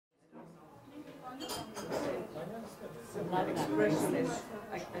some expression is,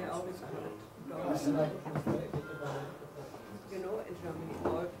 I always call it dogs. You know, in Germany,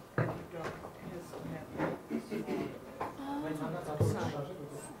 all every dog has to have a sign.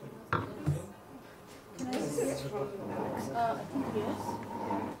 Can I see it? I think yes.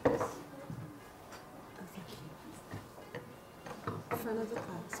 Front of the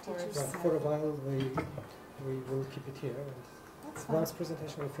class, teacher's side. For a while, we will keep it here. That's fine. Once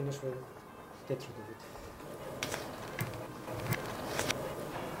presentation will finish, we'll get rid of it.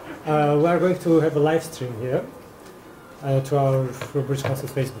 We are going to have a live stream here to our British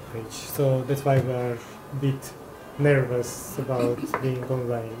Council's Facebook page. So that's why we are a bit nervous about being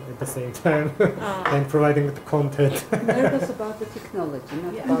online at the same time and providing the content. Nervous about the technology,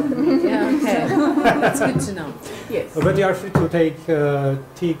 not about the media. Yeah, okay. That's good to know. Yes. But you are free to take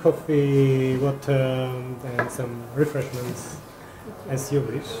tea, coffee, water, and some refreshments as you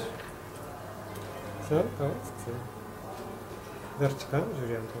wish. So, Darçka,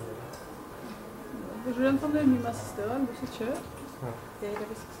 Julian Toneri. Julian Toneri miyim asistanım? Bu seçiyor.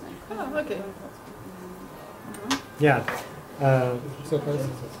 Okay. Yeah. So,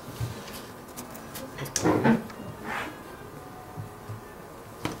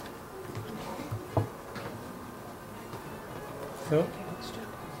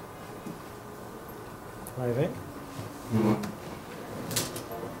 live.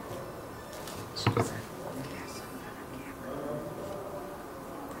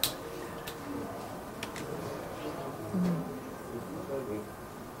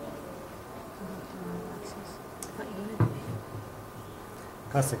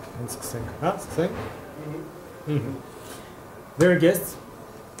 Dear guests,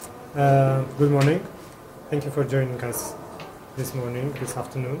 good morning. Thank you for joining us this morning, this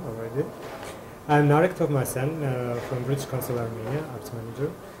afternoon already. I'm Narek Tovmasyan from British Council Armenia, Arts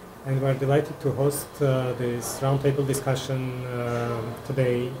Manager, and we're delighted to host this roundtable discussion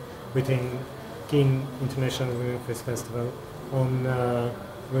today within King International Women Film Festival on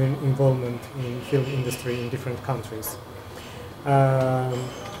women involvement in film industry in different countries.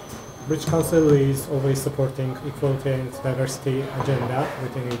 British Council is always supporting equality and diversity agenda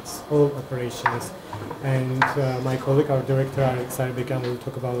within its whole operations, and my colleague, our director Alex Sarbican, will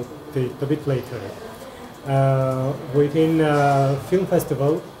talk about it a bit later. Within Film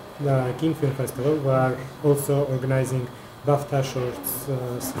Festival, the King Film Festival, we are also organizing BAFTA shorts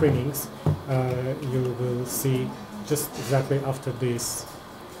screenings. You will see just exactly after this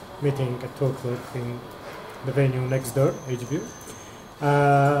meeting at 2 o'clock in the venue next door, HView.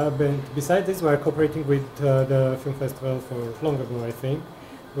 But besides this, we are cooperating with the film festival for long ago, I think,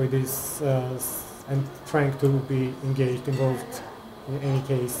 with this and trying to be engaged, involved in any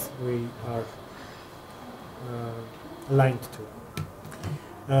case we are aligned to.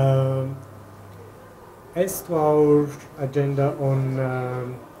 As to our agenda on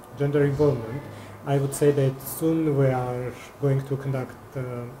gender involvement, I would say that soon we are going to conduct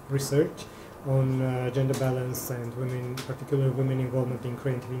research on gender balance and women, particularly women involvement in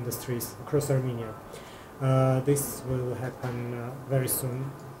creative industries across Armenia. This will happen very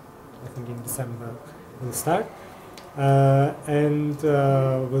soon. I think in December we'll start, and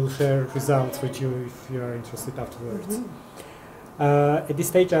we'll share results with you if you are interested afterwards. At this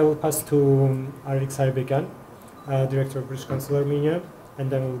stage, I will pass to Alex Sarbican, Director of British Council Armenia, and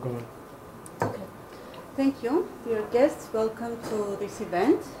then we'll go on. Okay. Thank you, dear guests. Welcome to this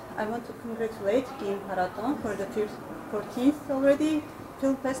event. I want to congratulate Kim Haraton for the 14th already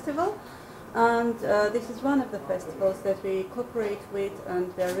film festival, and this is one of the festivals that we cooperate with,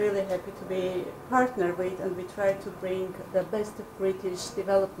 and we are really happy to be partner with, and we try to bring the best of British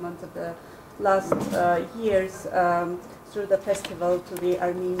development of the last years through the festival to the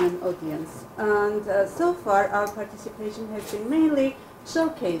Armenian audience. And so far our participation has been mainly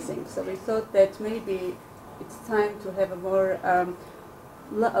showcasing, so we thought that maybe it's time to have a more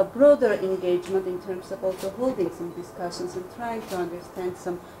a broader engagement in terms of also holding some discussions and trying to understand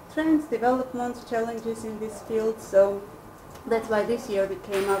some trends, developments, challenges in this field. So that's why this year we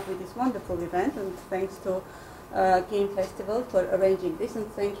came up with this wonderful event, and thanks to Game Festival for arranging this, and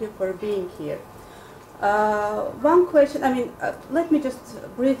thank you for being here. One question, let me just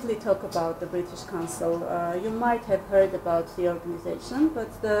briefly talk about the British Council. You might have heard about the organization,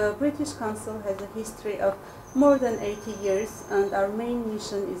 but the British Council has a history of more than 80 years, and our main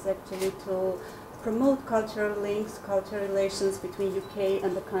mission is actually to promote cultural links, cultural relations between UK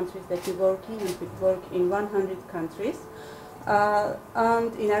and the countries that we work in, and we work in 100 countries.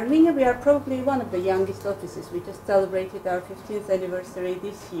 And in Armenia we are probably one of the youngest offices. We just celebrated our 15th anniversary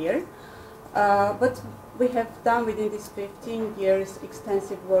this year. But we have done within these 15 years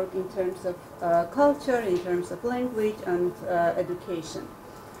extensive work in terms of culture, in terms of language and education.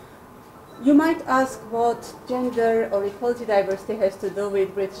 You might ask what gender or equality diversity has to do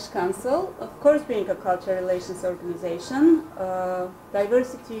with British Council. Of course, being a cultural relations organization,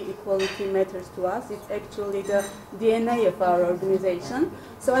 diversity, equality matters to us. It's actually the DNA of our organization.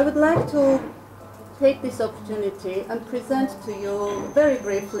 So I would like to take this opportunity and present to you very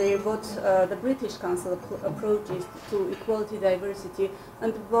briefly what the British Council approach is to equality, diversity,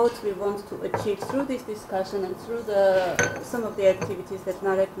 and what we want to achieve through this discussion and through some of the activities that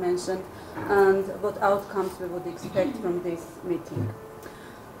Narek mentioned, and what outcomes we would expect from this meeting.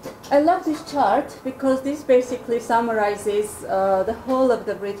 I love this chart because this basically summarizes the whole of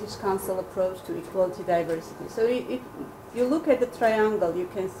the British Council approach to equality, diversity. So if you look at the triangle, you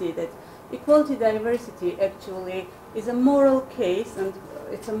can see that equality diversity actually is a moral case, and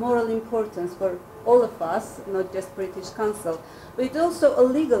it's a moral importance for all of us, not just British Council. But it's also a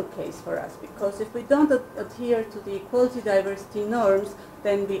legal case for us, because if we don't adhere to the equality diversity norms,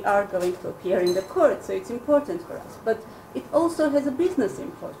 then we are going to appear in the court, so it's important for us. But it also has a business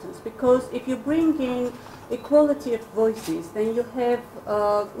importance, because if you bring in equality of voices, then you have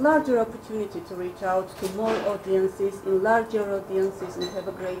a larger opportunity to reach out to more audiences, in larger audiences, and have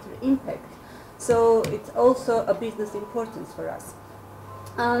a greater impact. So it's also a business importance for us.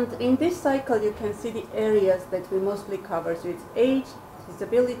 And in this cycle, you can see the areas that we mostly cover. So it's age,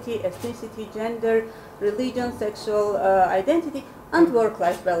 disability, ethnicity, gender, religion, sexual identity, and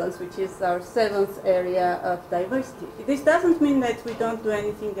work-life balance, which is our 7th area of diversity. This doesn't mean that we don't do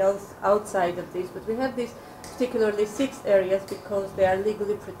anything else outside of this, but we have these particularly 6 areas because they are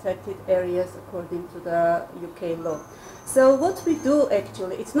legally protected areas according to the UK law. So what we do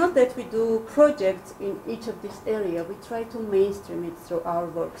actually, it's not that we do projects in each of this area, we try to mainstream it through our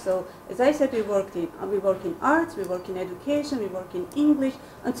work. So as I said, we work in arts, we work in education, we work in English,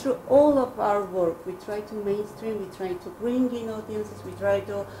 and through all of our work we try to mainstream, we try to bring in audiences, we try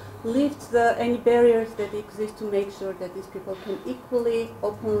to lift any barriers that exist to make sure that these people can equally,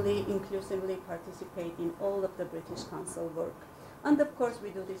 openly, inclusively participate in all of the British Council work. And of course we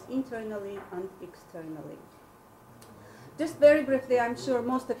do this internally and externally. Just very briefly, I'm sure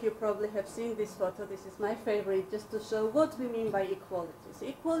most of you probably have seen this photo. This is my favorite, just to show what we mean by equality. So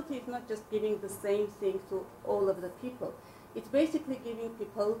equality is not just giving the same thing to all of the people. It's basically giving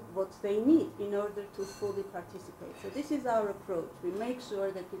people what they need in order to fully participate. So this is our approach. We make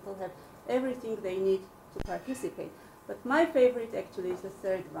sure that people have everything they need to participate. But my favorite actually is the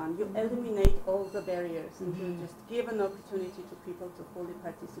third one. You eliminate all the barriers and you just give an opportunity to people to fully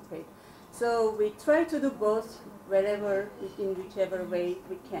participate. So we try to do both wherever, in whichever way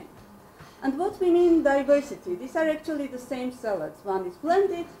we can. And what we mean diversity, these are actually the same salads. One is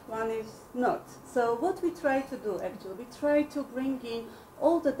blended, one is not. So what we try to do actually, we try to bring in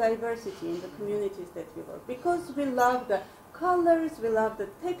all the diversity in the communities that we work, because we love the colors, we love the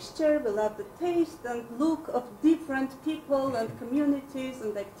texture, we love the taste and look of different people and communities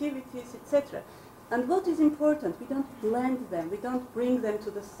and activities, etc. And what is important, we don't blend them, we don't bring them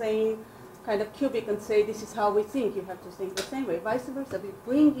to the same kind of cubic and say this is how we think, you have to think the same way. Vice versa, we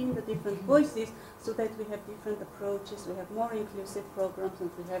bring in the different voices so that we have different approaches, we have more inclusive programs and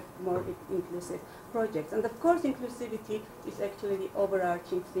we have more inclusive projects. And of course inclusivity is actually the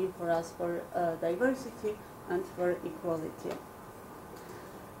overarching theme for us for diversity and for equality.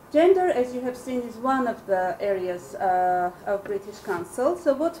 Gender, as you have seen, is one of the areas of British Council.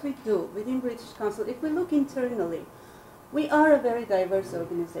 So what we do within British Council, if we look internally, we are a very diverse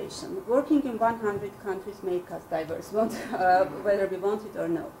organization. Working in 100 countries makes us diverse, whether we want it or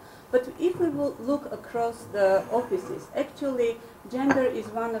not. But if we will look across the offices, actually gender is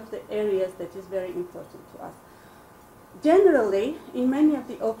one of the areas that is very important to us. Generally, in many of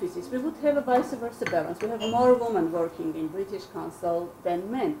the offices, we would have a vice versa balance. We have more women working in British Council than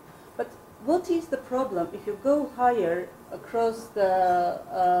men. But what is the problem? If you go higher across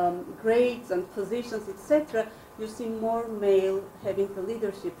the grades and positions, etc., you see more male having the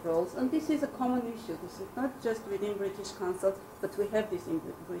leadership roles, and this is a common issue. This is not just within British Council, but we have this in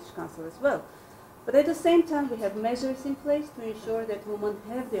British Council as well. But at the same time, we have measures in place to ensure that women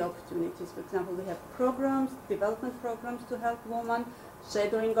have the opportunities. For example, we have programs, development programs to help women,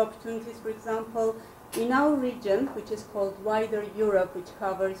 shadowing opportunities, for example. In our region, which is called Wider Europe, which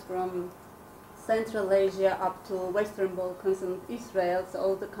covers from Central Asia up to Western Balkans and Israel, so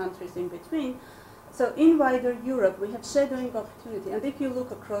all the countries in between. So in Wider Europe, we have shadowing opportunity. And if you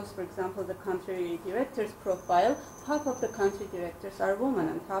look across, for example, the country director's profile, half of the country directors are women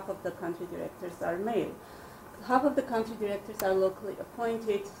and half of the country directors are male. Half of the country directors are locally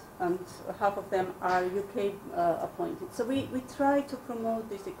appointed, and half of them are UK appointed. So we try to promote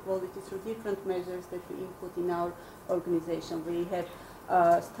this equality through different measures that we input in our organization. We have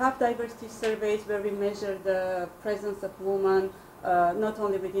staff diversity surveys where we measure the presence of women not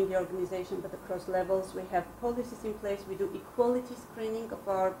only within the organization but across levels. We have policies in place. We do equality screening of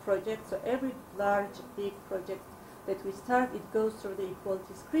our projects. So every large, big project that we start, it goes through the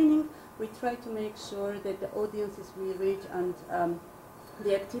equality screening. We try to make sure that the audiences we reach and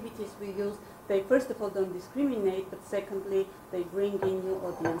the activities we use, they first of all don't discriminate, but secondly, they bring in new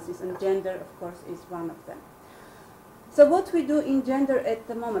audiences, and gender, of course, is one of them. So what we do in gender at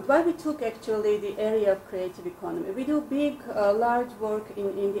the moment, why we took actually the area of creative economy. We do big, large work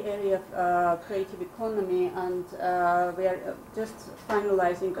in the area of creative economy, and we are just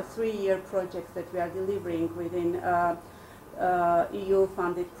finalizing a 3-year project that we are delivering within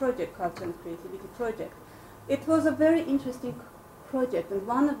EU-funded project, Culture and Creativity Project. It was a very interesting project, and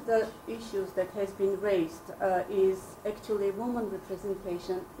one of the issues that has been raised is actually women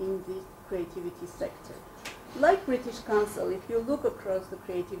representation in the creativity sector. Like British Council, if you look across the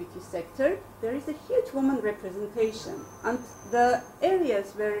creativity sector, there is a huge woman representation, and the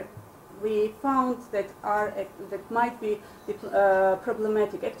areas where we found that might be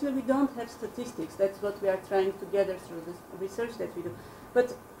problematic. Actually, we don't have statistics. That's what we are trying to gather through the research that we do.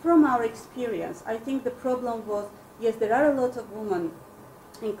 But from our experience, I think the problem was, yes, there are a lot of women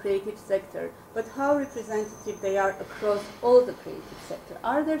in creative sector, but how representative they are across all the creative sector.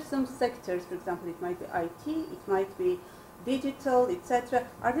 Are there some sectors, for example, it might be IT, it might be digital, etc.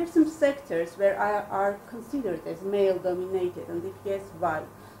 Are there some sectors where are considered as male dominated, and if yes, why?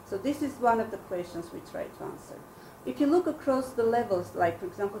 So this is one of the questions we try to answer. If you look across the levels, like for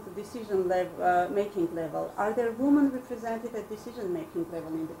example the decision making level, are there women represented at decision making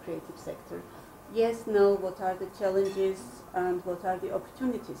level in the creative sector? Yes, no, what are the challenges and what are the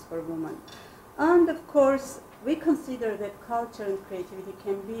opportunities for women? And of course, we consider that culture and creativity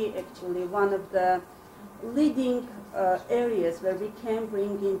can be actually one of the leading areas where we can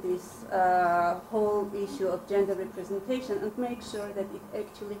bring in this whole issue of gender representation and make sure that it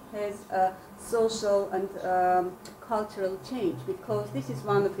actually has a social and cultural change, because this is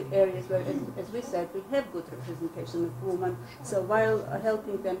one of the areas where, as we said, we have good representation of women. So while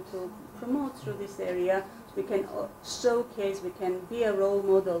helping them to promote through this area, we can showcase, we can be a role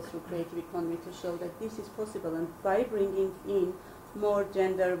model through creative economy to show that this is possible, and by bringing in more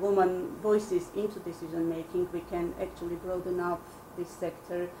gender, woman voices into decision making, we can actually broaden up this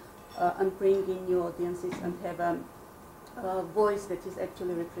sector and bring in new audiences and have a voice that is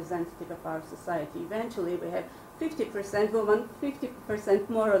actually representative of our society. Eventually we have 50% women, 50%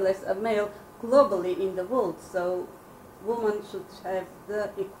 more or less of male globally in the world, so women should have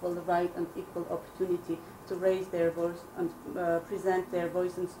the equal right and equal opportunity to raise their voice and present their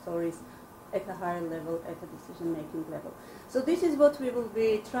voice and stories at a higher level, at a decision-making level. So this is what we will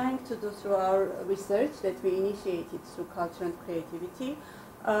be trying to do through our research that we initiated through Culture and Creativity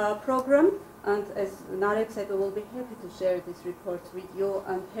program. And as Narek said, we will be happy to share this report with you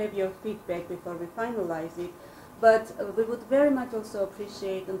and have your feedback before we finalize it. But we would very much also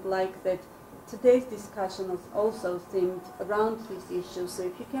appreciate and like that today's discussion is also themed around these issues. So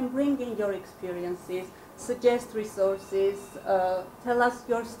if you can bring in your experiences, suggest resources, tell us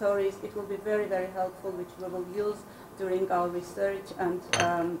your stories, it will be very, very helpful, which we will use during our research and,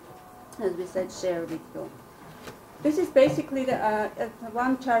 as we said, share with you. This is basically the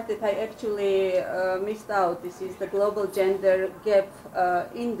one chart that I actually missed out. This is the Global Gender Gap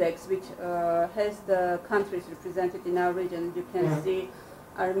Index, which has the countries represented in our region. You can see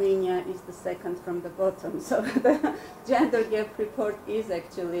Armenia is the second from the bottom. So the gender gap report is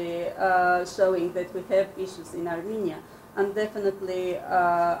actually showing that we have issues in Armenia. And definitely,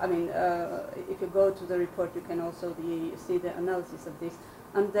 if you go to the report, you can also see the analysis of this.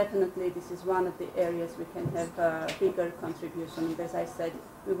 And definitely, this is one of the areas we can have a bigger contribution. And as I said,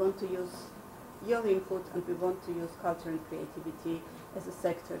 we want to use your input, and we want to use culture and creativity as a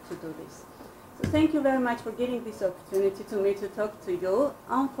sector to do this. So thank you very much for giving this opportunity to me to talk to you.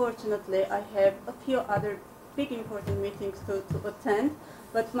 Unfortunately, I have a few other big important meetings to attend,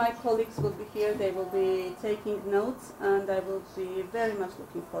 but my colleagues will be here, they will be taking notes, and I will be very much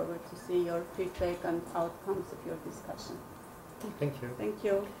looking forward to see your feedback and outcomes of your discussion. Thank you. Thank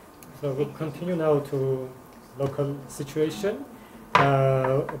you. So we'll continue now to local situation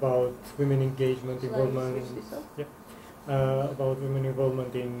about women engagement, involvement. Yeah. About women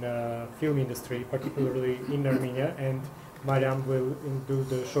involvement in film industry, particularly in Armenia, and Mariam will do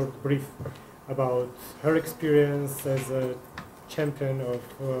the short brief about her experience as a champion of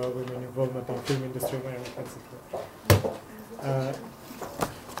women involvement in film industry.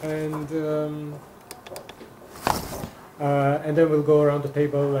 and then we'll go around the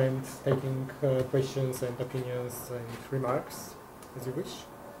table and taking questions and opinions and remarks as you wish.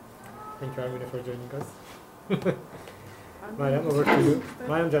 Thank you, Armenia, for joining us. Mariam, over to you.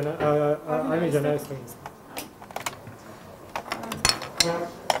 Mariam Jana, Armenia Jana is from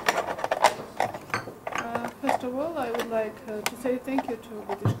First of all, I would like to say thank you to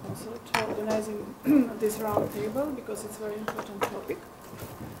British Council for organizing this round table because it's a very important topic.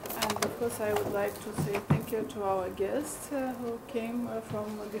 And of course, I would like to say thank you to our guests who came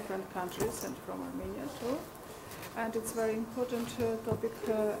from different countries and from Armenia too. And it's a very important topic,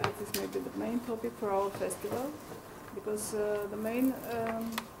 and this may be the main topic for our festival, because the main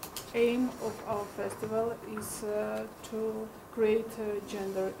aim of our festival is to create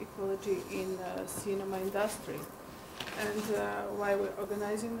gender equality in cinema industry. And why we're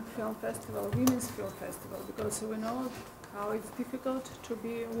organizing the film festival, Women's Film Festival, because we know how it's difficult to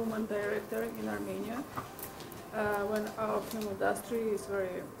be a woman director in Armenia when our film industry is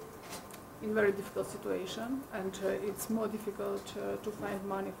in very difficult situation, and it's more difficult to find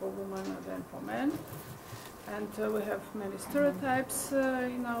money for women than for men. And we have many stereotypes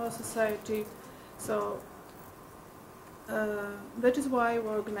in our society. So that is why we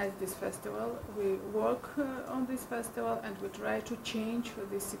organize this festival. We work on this festival and we try to change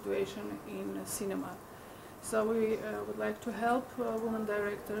this situation in cinema. So we would like to help women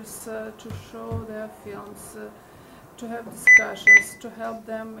directors to show their films, to have discussions, to help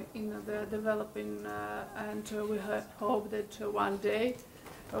them in their developing, and we hope that one day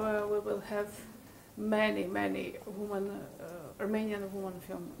we will have many women, Armenian women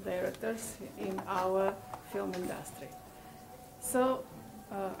film directors in our film industry. So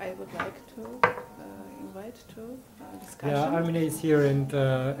I would like to invite to discussion. Yeah, Armenia is here, and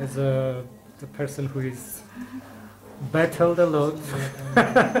as the person who is battled a lot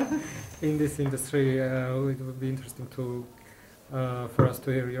in this industry, it would be interesting to for us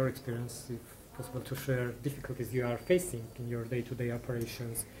to hear your experience, if possible, to share difficulties you are facing in your day-to-day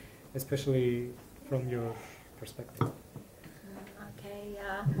operations, especially from your perspective. Okay,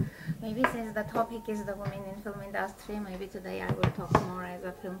 maybe since the topic is the women in film industry, maybe today I will talk more as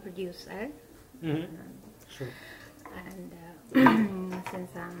a film producer. Mm-hmm. Sure. And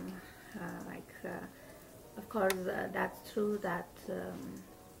since I'm of course, that's true that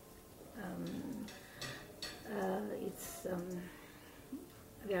it's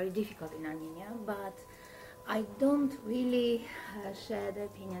very difficult in Armenia, but I don't really share the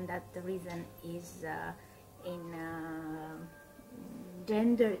opinion that the reason is in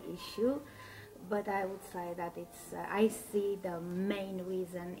gender issue, but I would say that it's I see the main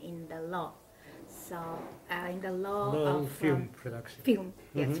reason in the law. So in the law of film production. Film,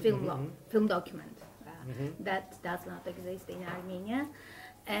 yes, Mm-hmm, film mm-hmm. law, film document. That does not exist in Armenia,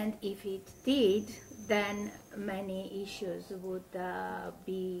 and if it did, then many issues would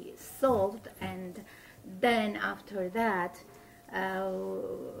be solved, and then after that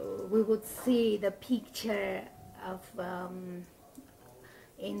we would see the picture of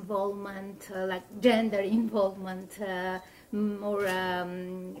involvement, like gender involvement, more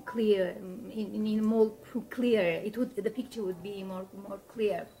clear, in more clear. The picture would be more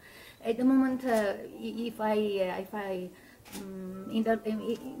clear. At the moment, if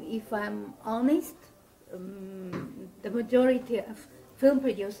I'm honest, the majority of film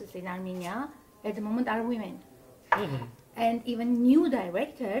producers in Armenia at the moment are women, and even new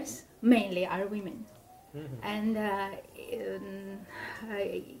directors mainly are women. And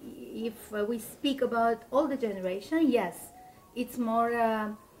if we speak about older generation, yes, it's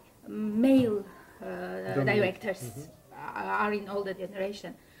more male directors are in older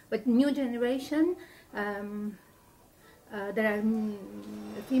generation. But new generation, there are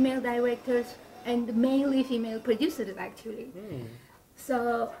female directors and mainly female producers actually.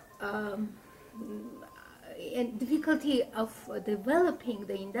 So, and difficulty of developing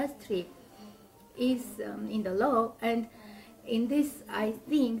the industry is in the law, and in this I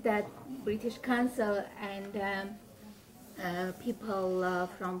think that British Council and people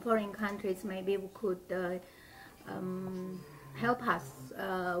from foreign countries maybe could help us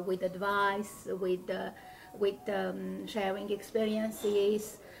with advice, with sharing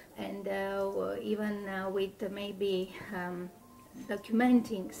experiences, and even with maybe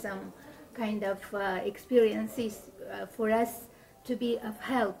documenting some kind of experiences for us to be of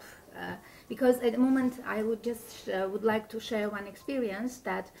help. Because at the moment I would just would like to share one experience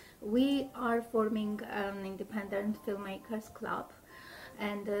that we are forming an independent filmmakers club,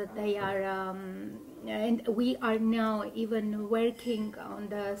 and they are, and we are now even working on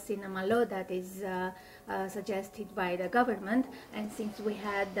the cinema law that is suggested by the government, and since we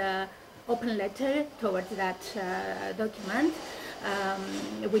had the open letter towards that document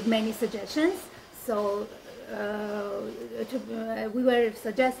with many suggestions, so we were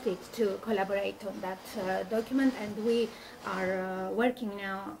suggested to collaborate on that document, and we are working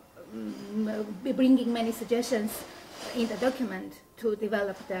now, bringing many suggestions in the document to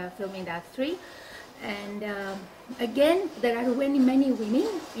develop the film industry. And again, there are many women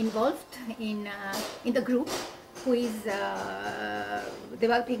involved in the group who is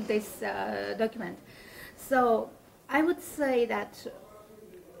developing this document. So I would say that,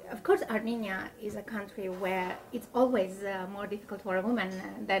 of course, Armenia is a country where it's always more difficult for a woman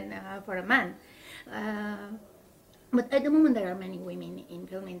than for a man. But at the moment, there are many women in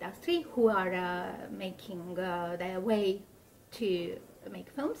film industry who are making their way to make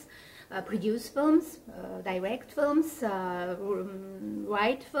films, produce films, direct films,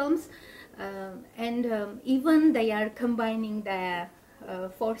 write films, and even they are combining their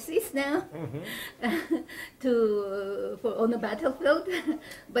forces now on the battlefield,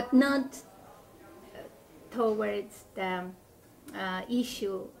 but not towards the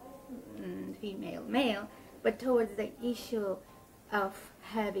issue female-male, but towards the issue of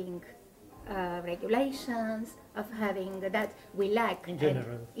having regulations, of having that we lack in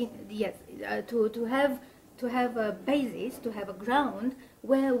general. Yes, to have a basis, to have a ground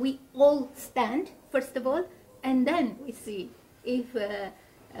where we all stand first of all, and then we see if there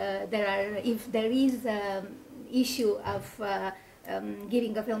is issue of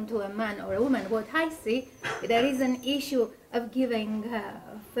giving a film to a man or a woman. What I see, there is an issue of giving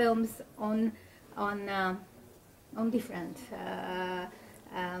films on different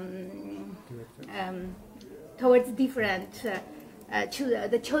towards different.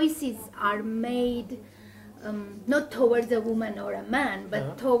 The choices are made. Not towards a woman or a man,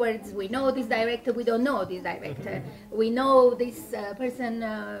 but towards, we know this director, we don't know this director. We know this person,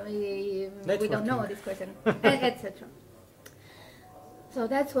 we don't know this person, etc. So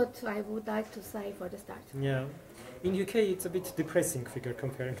that's what I would like to say for the start. Yeah. In UK, it's a bit depressing figure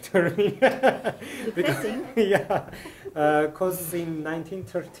comparing to Armenia. Depressing? Yeah. Because in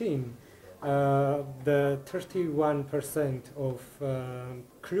 1913, the 31% of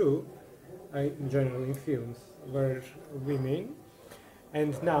crew in general in films were women,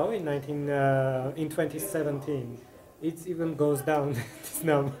 and now in 2017 it even goes down this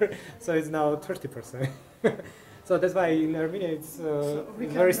number, so it's now 30%. So that's why in Armenia it's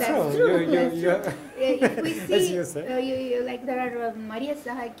very strong. If we see, as you say, like there are Maria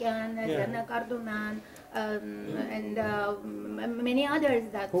Sahakian, Zerna Cardonan, and many others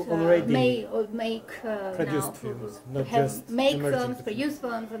that may make produced films, not just make films, produce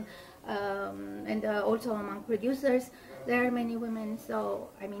films, and also among producers there are many women. So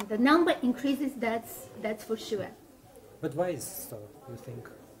I mean the number increases. That's for sure. But why is so, you think?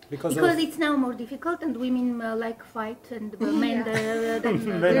 Because it's now more difficult, and women like fight, and men they're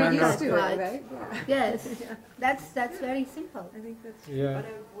used to it, right? Yes, that's very simple. I think that's yeah. But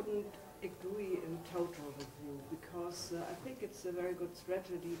I wouldn't agree in total with you, because I think it's a very good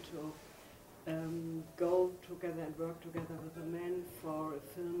strategy to go together and work together with the men for a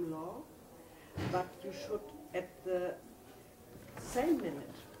film law, but you should at the same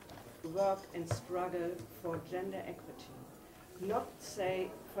minute work and struggle for gender equity. Not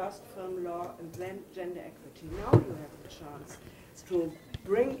say first film law and then gender equity. Now you have the chance to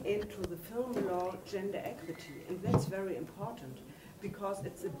bring into the film law gender equity, and that's very important because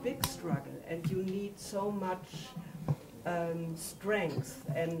it's a big struggle and you need so much strength,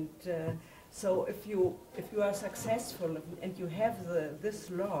 and so if you are successful and you have this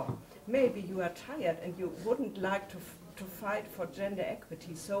law, maybe you are tired and you wouldn't like to fight for gender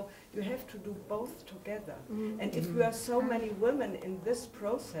equity, so you have to do both together. And if you are so many women in this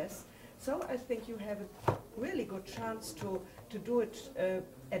process, so I think you have a really good chance to do it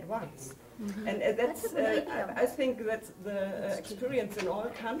at once. And that's I think that's the experience in all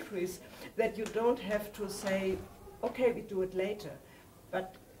countries, that you don't have to say, okay, we do it later,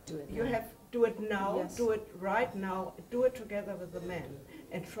 but you have do it now, yes. Do it right now, do it together with the men,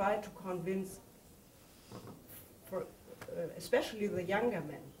 and try to convince, for especially the younger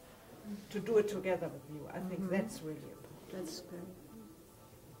men, to do it together with you. I think that's really important. That's good.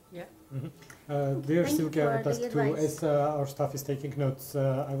 Yeah. Dear Silke, I would ask to, as our staff is taking notes,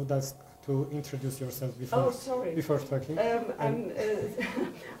 I would ask to introduce yourself before talking. I'm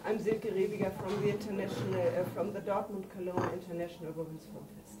Silke Rebiger from the international, from the Dortmund Cologne International Women's Film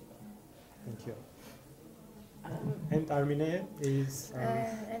Festival. Thank you. And Armenia is...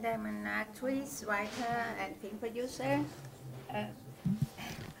 And I'm an actress, writer, and film producer.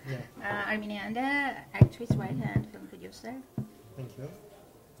 Armenia, and actress, writer, and film producer. Thank you.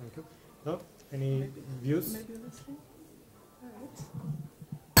 Thank you. No? Any views? Maybe Leslie? All right.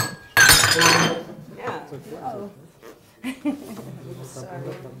 Yeah. It's okay. Oh. Sorry.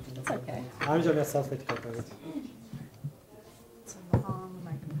 It's okay. I'm just self-educated. It's on the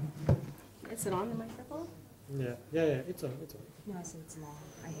microphone. Is it on the microphone? Yeah, it's on, it's on. No, I said it's long.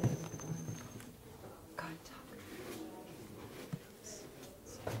 I hit it with the volume. Can't talk.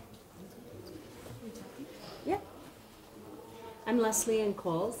 Yeah. I'm Leslie Ann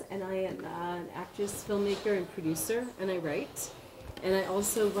Coles, and I am an actress, filmmaker, and producer, and I write. And I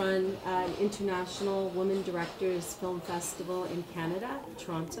also run an International Women Directors Film Festival in Canada,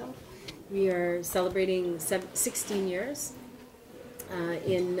 Toronto. We are celebrating 16 years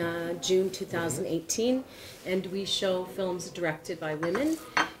in June 2018, and we show films directed by women.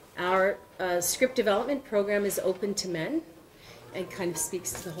 Our script development program is open to men and kind of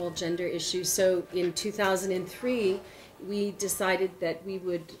speaks to the whole gender issue. So in 2003, we decided that we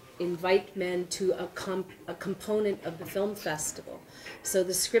would invite men to a component of the film festival. So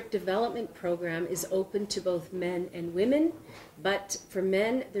the script development program is open to both men and women, but for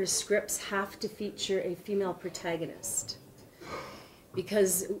men, their scripts have to feature a female protagonist.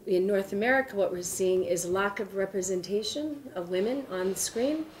 Because in North America, what we're seeing is lack of representation of women on the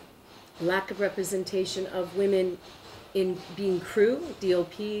screen, lack of representation of women in being crew,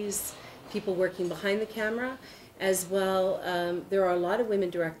 DOPs, people working behind the camera, as well. There are a lot of women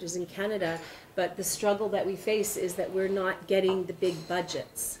directors in Canada, but the struggle that we face is that we're not getting the big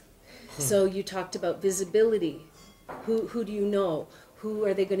budgets. So you talked about visibility. Who do you know? Who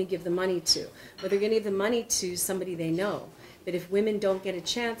are they going to give the money to? Well, they're going to give the money to somebody they know. But if women don't get a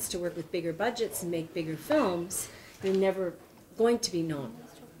chance to work with bigger budgets and make bigger films, they're never going to be known.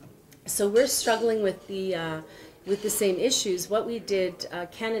 So we're struggling with the same issues. What we did,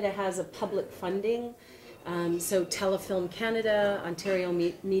 Canada has a public funding, so Telefilm Canada, Ontario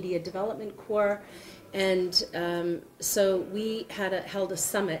Media Development Corps, and so we held a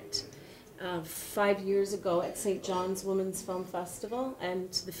summit 5 years ago at St. John's Women's Film Festival,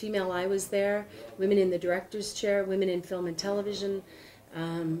 and the Female Eye was there, women in the director's chair, women in film and television,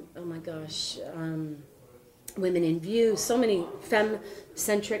 oh my gosh, Women in View, so many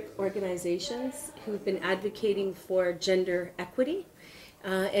femme-centric organizations who've been advocating for gender equity.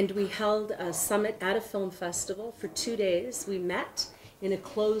 And we held a summit at a film festival for 2 days. We met in a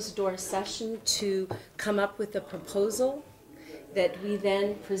closed-door session to come up with a proposal that we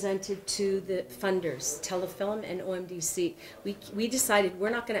then presented to the funders, Telefilm and OMDC. We decided we're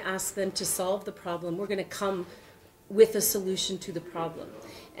not going to ask them to solve the problem. We're going to come with a solution to the problem.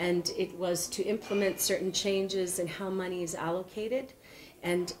 And it was to implement certain changes in how money is allocated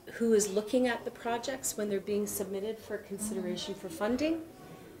and who is looking at the projects when they're being submitted for consideration for funding.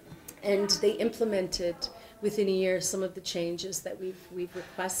 And they implemented within a year some of the changes that we've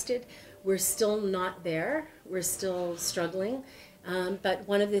requested. We're still not there. We're still struggling. But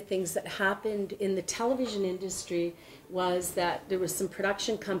one of the things that happened in the television industry was that there were some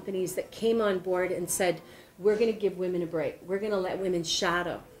production companies that came on board and said, we're going to give women a break. We're going to let women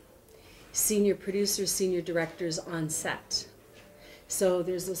shadow senior producers, senior directors on set. So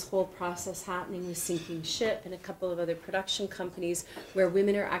there's this whole process happening with Sinking Ship and a couple of other production companies where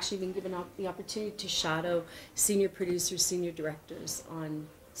women are actually being given the opportunity to shadow senior producers, senior directors on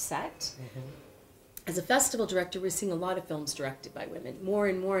set. Mm-hmm. As a festival director, we're seeing a lot of films directed by women, more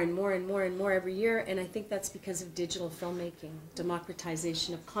and more and more and more and more every year, and I think that's because of digital filmmaking,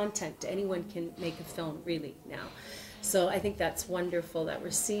 democratization of content. Anyone can make a film, really, now. So I think that's wonderful that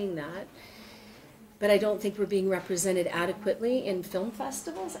we're seeing that. But I don't think we're being represented adequately in film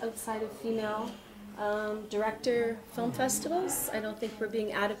festivals outside of female director film festivals. I don't think we're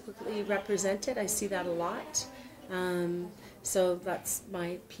being adequately represented. I see that a lot. So that's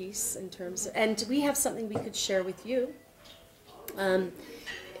my piece in terms of, and we have something we could share with you.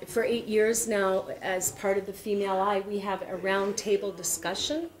 For 8 years now, as part of the Female Eye, we have a round table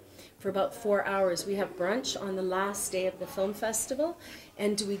discussion for about 4 hours. We have brunch on the last day of the film festival,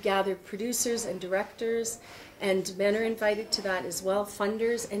 and we gather producers and directors, and men are invited to that as well,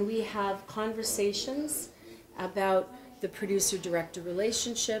 funders, and we have conversations about the producer-director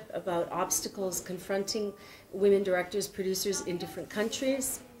relationship, about obstacles confronting women directors, producers in different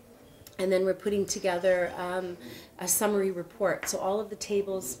countries. And then we're putting together a summary report. So all of the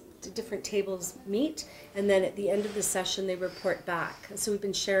tables, the different tables meet, and then at the end of the session they report back. So we've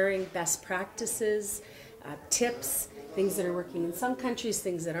been sharing best practices, tips, things that are working in some countries,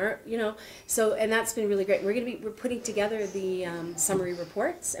 things that aren't, you know. So, and that's been really great. We're putting together the summary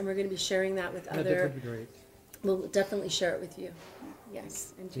reports, and we're going to be sharing that with other. That would be great. We'll definitely share it with you.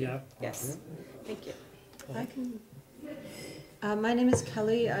 Yes, and you. Yeah. Yes. Thank you. I can. My name is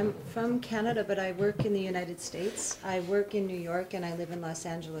Kelly. I'm from Canada, but I work in the United States. I work in New York and I live in Los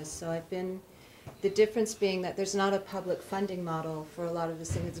Angeles. So I've been, the difference being that there's not a public funding model for a lot of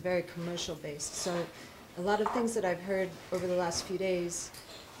this thing. It's very commercial based. So a lot of things that I've heard over the last few days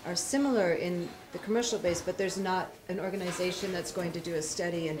are similar in the commercial base, but there's not an organization that's going to do a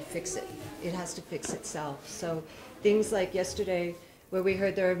study and fix it. It has to fix itself. So things like yesterday, where we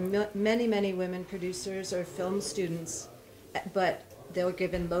heard there are many, many women producers or film students, but they were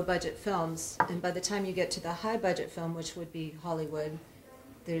given low-budget films, and by the time you get to the high-budget film, which would be Hollywood,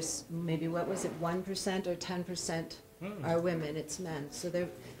 there's maybe, what was it, 1% or 10% are women, it's men. So there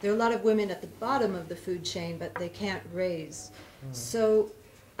are a lot of women at the bottom of the food chain, but they can't raise. So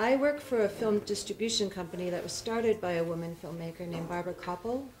I work for a film distribution company that was started by a woman filmmaker named Barbara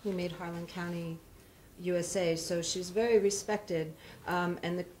Koppel, who made Harlan County, USA, so she's very respected,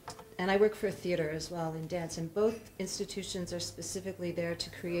 and I work for a theater as well in dance, and both institutions are specifically there to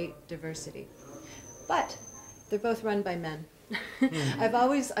create diversity. But they're both run by men.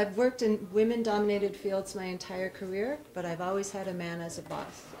 I've worked in women-dominated fields my entire career, but I've always had a man as a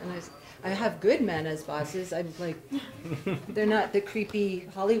boss, and I have good men as bosses. I'm like, they're not the creepy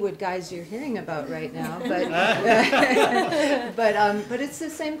Hollywood guys you're hearing about right now, but but it's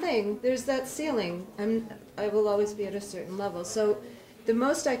the same thing. There's that ceiling, and I will always be at a certain level. So the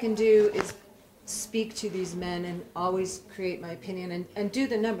most I can do is speak to these men and always create my opinion and do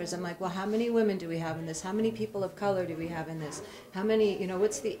the numbers. I'm like, well, how many women do we have in this? How many people of color do we have in this? How many, you know,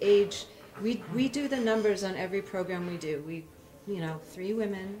 what's the age? We do the numbers on every program we do. We, you know, 3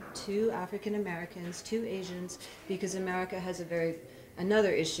 women, 2 African Americans, 2 Asians, because America has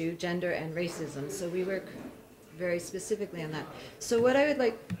another issue, gender and racism. So we work very specifically on that. So what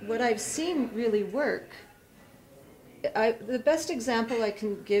I've seen really work, the best example I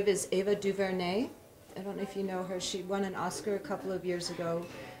can give is Ava DuVernay. I don't know if you know her. She won an Oscar a couple of years ago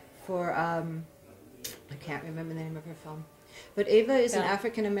for, I can't remember the name of her film. But Ava is an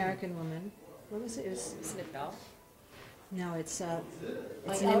African American woman. What was it? Isn't it Belle? No, it's the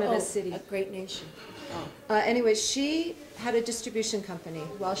name of a city. A Great Nation. Anyway, she had a distribution company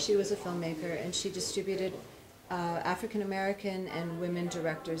while she was a filmmaker, and she distributed African American and women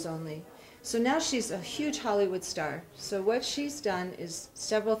directors only. So now she's a huge Hollywood star. So what she's done is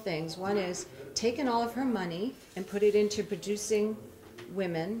several things. One is taken all of her money and put it into producing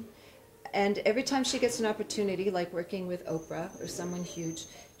women. And every time she gets an opportunity, like working with Oprah or someone huge,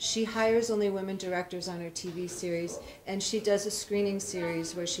 she hires only women directors on her TV series, and she does a screening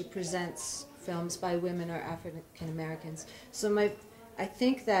series where she presents films by women or African Americans. So I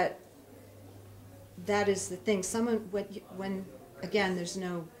think that is the thing. Someone, when again, there's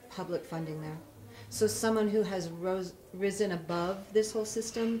no public funding there. So someone who has risen above this whole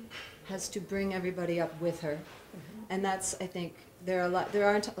system has to bring everybody up with her. And that's, I think, there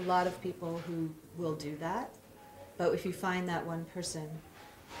aren't a lot of people who will do that, but if you find that one person,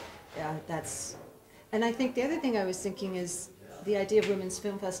 that's, and I think the other thing I was thinking is the idea of women's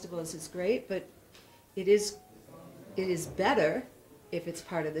film festivals is great, but it is better if it's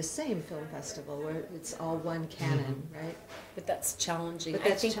part of the same film festival where it's all one canon, right? But that's challenging. But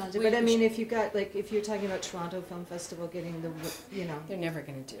that's challenging. But I mean, if you got, like, if you're talking about Toronto Film Festival getting the, you know. They're never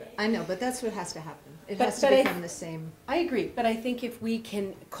going to do it. I know, but that's what has to happen. It has to become the same. I agree, but I think if we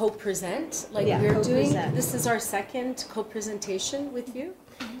can co-present, like Yeah, we're doing, co-present. this is our second co-presentation with you,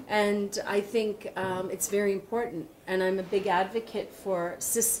 and I think it's very important, and I'm a big advocate for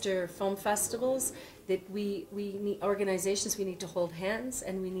sister film festivals, that we need organizations, we need to hold hands,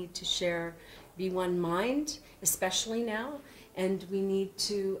 and we need to share, be one mind, especially now, and we need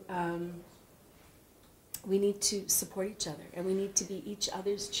to support each other, and we need to be each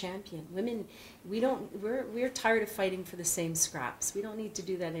other's champion. Women, we're tired of fighting for the same scraps. We don't need to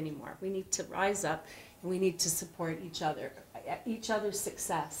do that anymore. We need to rise up, and we need to support each other's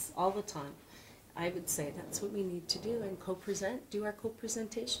success all the time. I would say that's what we need to do, and do our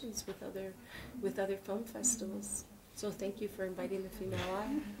co-presentations with other film festivals. So thank you for inviting the Female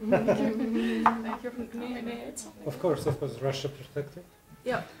Eye. Thank you for coming. Of course, Russia protected.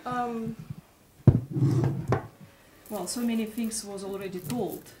 Yeah. Well, so many things was already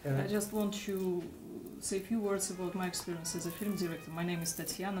told. Yeah. I just want to say a few words about my experience as a film director. My name is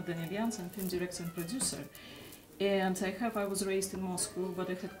Tatiana Danielyans. I'm film director and producer. And I was raised in Moscow, but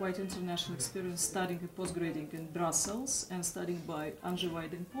I had quite international experience studying and postgrading in Brussels and studying by Andrzej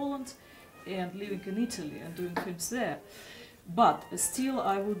Wajda in Poland and living in Italy and doing films there. But still,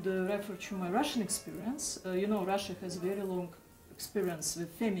 I would refer to my Russian experience. You know, Russia has very long experience with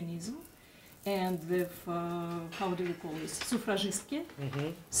feminism and with, how do we call this, suffragistki.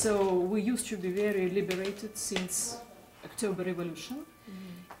 So we used to be very liberated since October Revolution.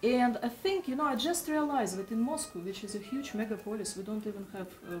 And I think, you know, I just realized that in Moscow, which is a huge megapolis, we don't even have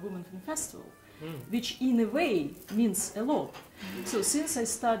a Women Film Festival, which in a way means a lot. So since I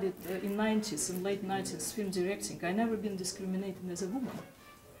studied in 90s and late 90s film directing, I never been discriminated as a woman,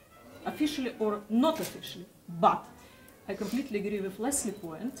 officially or not officially. But I completely agree with Leslie's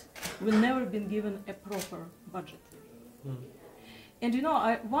point, we've never been given a proper budget. And you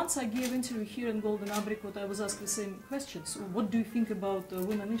know, once I gave interview here in Golden Abricot, I was asked the same question. So what do you think about the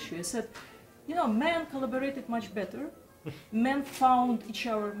women issue? I said, you know, men collaborated much better. Men found each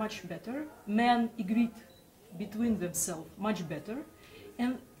other much better. Men agreed between themselves much better.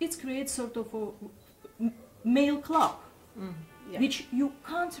 And it creates sort of a male club, which you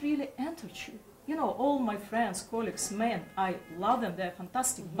can't really enter to. You know, all my friends, colleagues, men, I love them, they're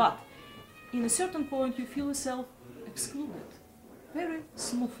fantastic. But in a certain point, you feel yourself excluded. Very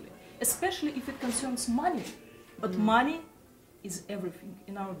smoothly, especially if it concerns money. But money is everything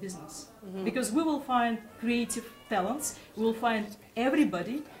in our business. Because we will find creative talents, we will find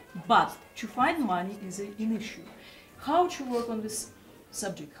everybody, but to find money is an issue. How to work on this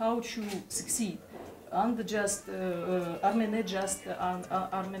subject, how to succeed? Under just, Armenia just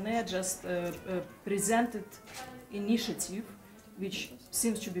presented initiative, which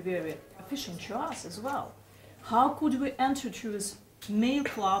seems to be very efficient to us as well. How could we enter to this male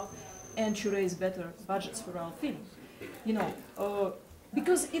club and to raise better budgets for our film? You know,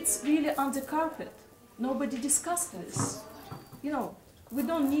 because it's really under carpet. Nobody discussed this. You know, we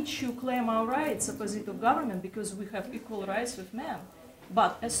don't need to claim our rights opposite of government because we have equal rights with men.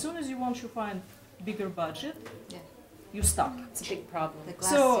 But as soon as you want to find bigger budget, you stop. It's a big problem.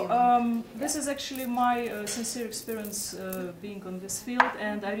 So this is actually my sincere experience being on this field,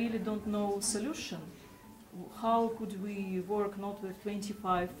 and I really don't know solution. How could we work not with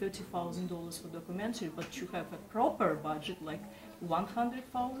 $25,000, $30,000 for documentary, but to have a proper budget like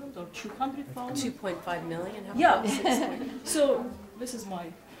 100,000 or 200,000? 2.5 million? Yeah. So this is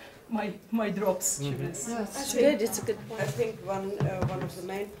my drops to this. That's good. It's a good point. I think one of the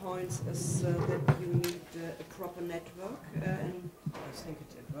main points is that you need a proper network, and I think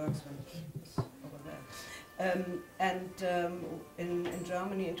it works when it's over there. In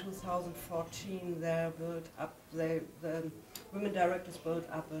Germany in 2014, the women directors built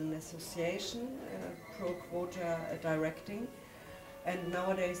up an association, pro-quota directing, and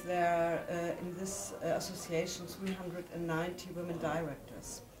nowadays there are in this association 390 women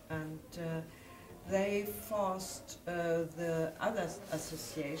directors, and they forced the other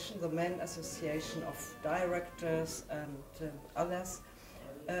association, the men association of directors and others,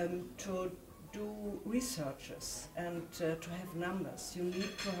 to do researches and to have numbers. You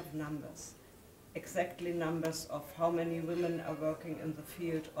need to have numbers, exactly numbers of how many women are working in the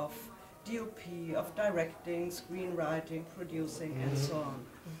field of DOP, of directing, screenwriting, producing, and so on.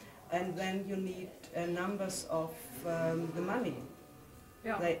 And then you need numbers of the money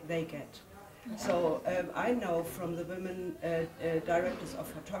they get. So I know from the women directors of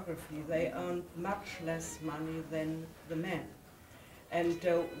photography, they earn much less money than the men. And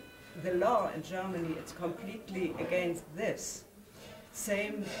the law in Germany, it's completely against this.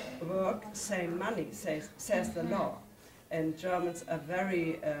 Same work, same money, says the law. And Germans are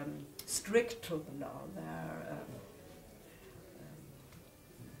very strict to the law. They're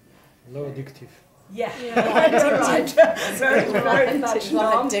law addictive. Yeah, right. very much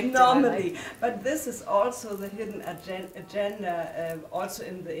normally. But this is also the hidden agenda, also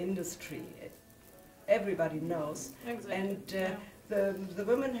in the industry. Everybody knows. Exactly. And the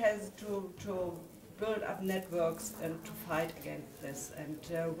women has to build up networks and to fight against this. And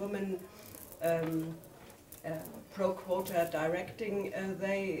women pro-quota directing,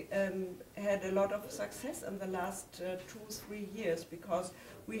 they had a lot of success in the last 2-3 years because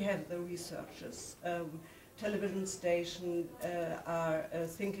we have the researchers. Television stations are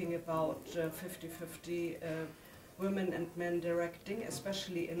thinking about 50-50 women and men directing,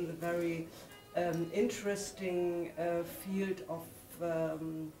 especially in the very interesting field of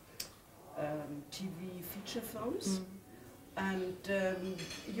TV feature films. And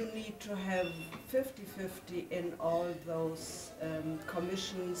you need to have 50-50 in all those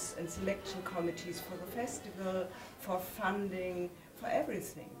commissions and selection committees for the festival, for funding, for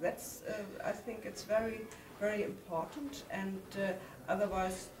everything. That's, I think it's very, very important, and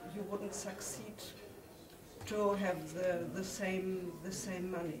otherwise you wouldn't succeed to have the same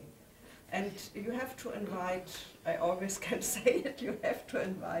money. And you have to invite, I always can say it, you have to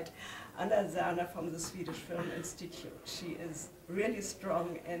invite Anna Zerner from the Swedish Film Institute. She is really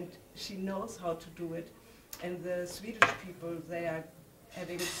strong and she knows how to do it. And the Swedish people, they are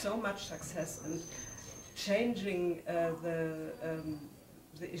having so much success in changing the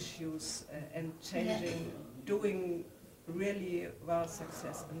issues and changing, doing really well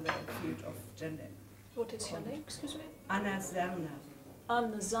success in the field of gender. What is your name, excuse me? Anna Zerner.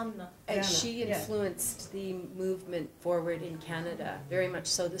 Anna Zanna. And Zerner, she yeah. influenced the movement forward in Canada very much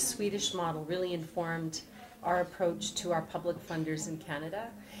so. The Swedish model really informed our approach to our public funders in Canada.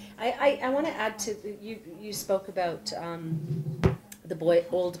 I want to add to, you spoke about the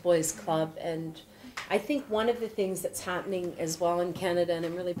Old Boys Club, and I think one of the things that's happening as well in Canada, and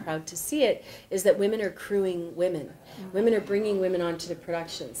I'm really proud to see it, is that women are crewing women. Mm-hmm. Women are bringing women onto the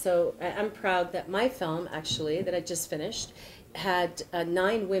production. So I'm proud that my film, actually, that I just finished, had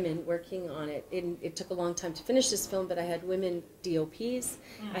 9 women working on it. It took a long time to finish this film, but I had women DOPs.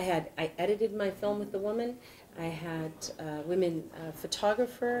 I edited my film with the woman. I had women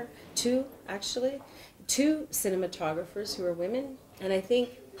photographer, 2 actually, 2 cinematographers who are women, and I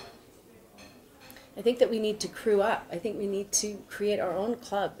think that we need to crew up. I think we need to create our own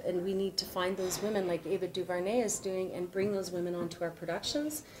club, and we need to find those women like Ava DuVernay is doing and bring those women onto our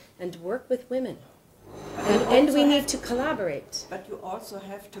productions and work with women. And we need to collaborate. But you also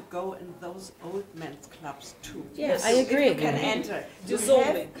have to go in those old men's clubs too. Yes, I agree. You can enter.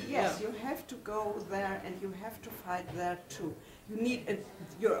 Dissolving. Yes, you have to go there and you have to fight there too. You need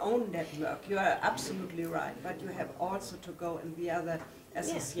your own network. You are absolutely right. But you have also to go in the other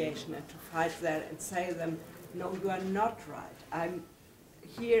association and to fight there and say them, no, you are not right. I'm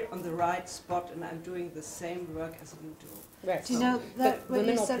here on the right spot and I'm doing the same work as you do. Right. Do you know that what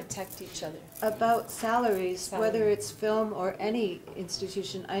women you will said protect each other about salaries, whether it's film or any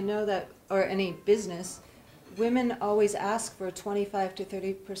institution, I know that, or any business, women always ask for 25 to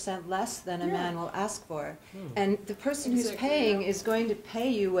 30% less than a man will ask for. And the person who's paying is going to pay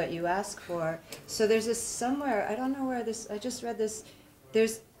you what you ask for. So there's this somewhere, I don't know where this, I just read this,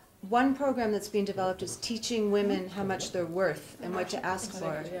 there's one program that's being developed is teaching women how much they're worth and what to ask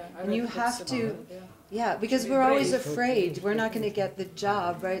for. And you have to, because we're always afraid we're not going to get the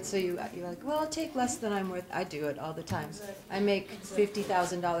job, right? So you're like, well, I'll take less than I'm worth. I do it all the time. I make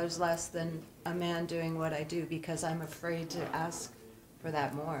 $50,000 less than a man doing what I do because I'm afraid to ask for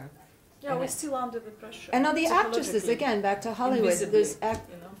that more. Yeah, we're still under the pressure. And now the actresses, again, back to Hollywood, there's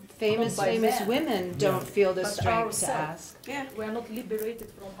famous them. women don't feel the But strength to ourselves. ask. Yeah, we are not liberated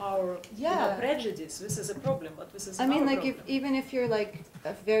from our prejudice. This is a problem, but this is I mean, our like, problem. even if you're like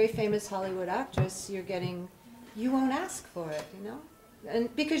a very famous Hollywood actress, you won't ask for it, you know? And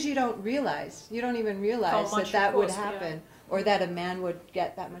because you don't even realize that that would happen, or that a man would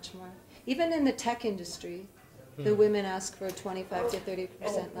get that much more. Even in the tech industry, the women ask for 25 to 30%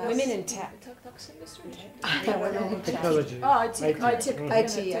 less. women in tech. Technology.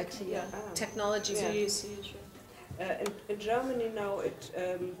 IT. Yeah. Technology. In Germany now,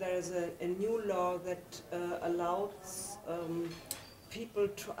 there is a new law that allows people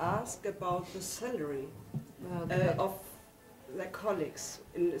to ask about the salary of their colleagues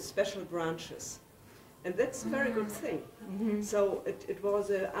in special branches. And that's a very good thing. So it was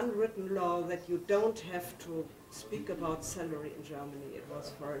an unwritten law that you don't have to speak about salary in Germany. It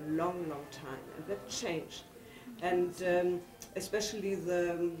was for a long, long time, and that changed. And especially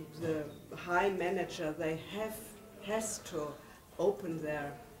the high manager, they has to open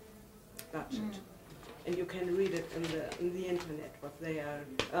their budget. And you can read it in the internet what they are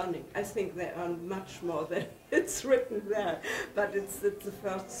earning. I think they earn much more than it's written there, but it's the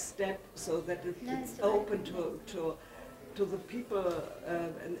first step so that it's open to the people,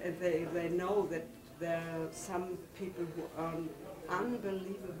 and they know that there are some people who earn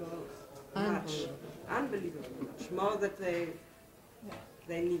unbelievable much more that they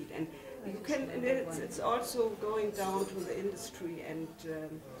need, and you can. And it's also going down to the industry and.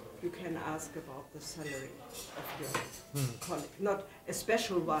 You can ask about the salary of your colleague, not a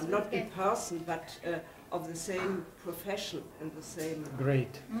special one, not in person, but of the same profession and the same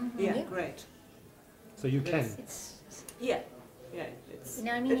Great. Great. So you can. It's It's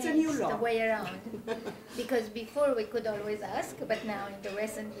a new law. the way around. Because before we could always ask, but now in the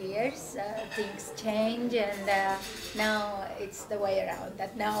recent years things change, and now it's the way around.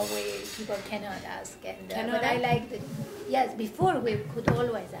 That now people cannot ask. And but I like that. Yes, before we could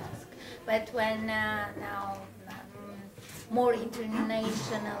always ask, but when now more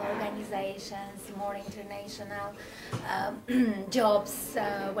international organizations, more international jobs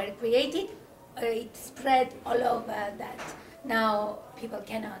were created, it spread all over that now people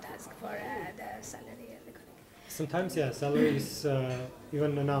cannot ask for the salary. Sometimes, yeah, salary is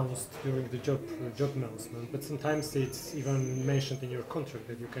even announced during the job announcement, but sometimes it's even mentioned in your contract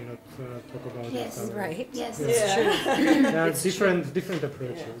that you cannot talk about Yes, salary. Right. Yes, Yeah. it's true. There are different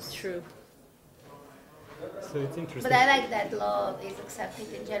approaches. True. So it's interesting. But I like that law is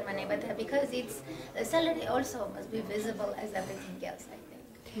accepted in Germany, but because it's the salary also must be visible as everything else, I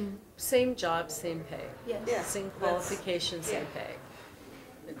think. Same job, same pay. Yes. Yeah. Same qualifications, same pay.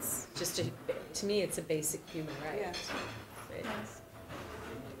 It's just to me, it's a basic human right. Yeah. Right. Yes.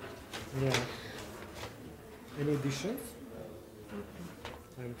 Yeah. Any additions?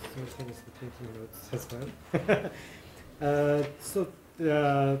 I'm simultaneously taking notes as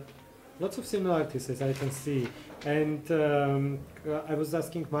well. Lots of similarities as I can see. And I was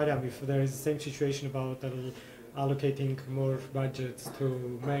asking Mariam if there is the same situation about allocating more budgets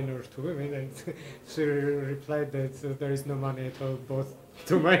to men or to women, and she replied that there is no money at all, both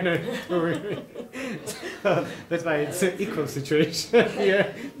to men and to women. So that's why it's an equal situation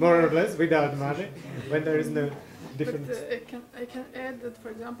here, more or less, without money, when there is no difference. But I can add that, for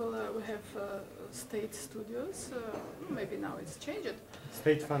example, we have state studios. Maybe now it's changed.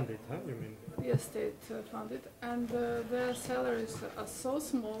 State funded, huh? You mean? Yes, state funded, and their salaries are so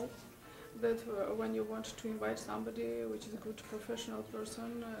small that when you want to invite somebody which is a good professional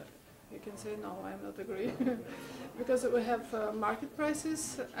person, you can say no, I'm not agree, because we have market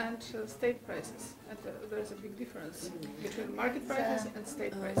prices and state prices, and there's a big difference between market prices and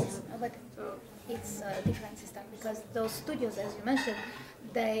state prices. But So it's a different system because those studios, as you mentioned,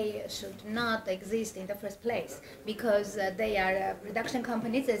 they should not exist in the first place because they are production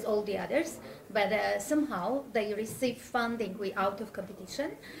companies as all the others, but somehow they receive funding out of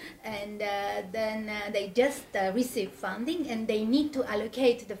competition, and then they just receive funding and they need to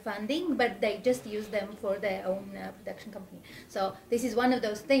allocate the funding, but they just use them for their own production company. So this is one of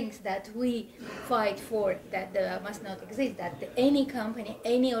those things that we fight for, that must not exist, that any company,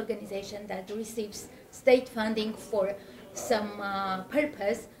 any organization that receives state funding for some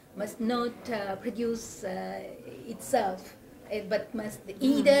purpose must not produce itself, but must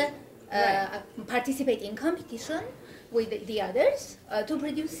either participate in competition with the others to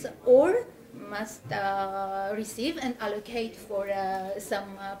produce, or must receive and allocate for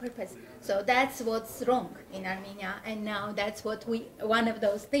some purpose. So that's what's wrong in Armenia, and now that's what one of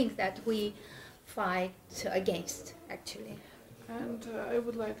those things that we fight against, actually. And I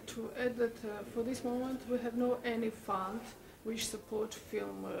would like to add that for this moment we have no any fund which support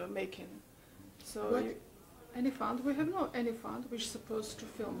film making. So any fund, we have no any fund which supports to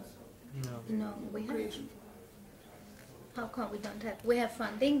film No, we have. creation. How come we don't have? We have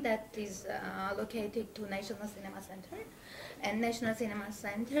funding that is allocated to National Cinema Center, and National Cinema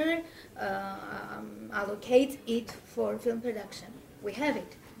Center allocates it for film production. We have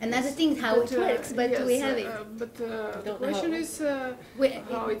it. Another thing how it works, but yes, we have it. But the question is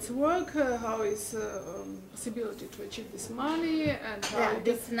how it's work, how is possibility to achieve this money, and how Yeah,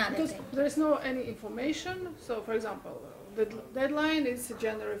 this is another because thing. there is no any information. So, for example, the deadline is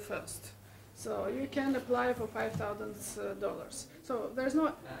January 1st. So you can apply for $5,000. So there's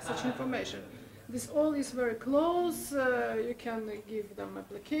no such information. This all is very close. You can give them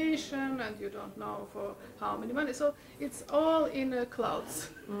application, and you don't know for how many money. So it's all in clouds.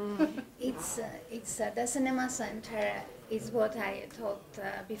 It's the cinema center is what I thought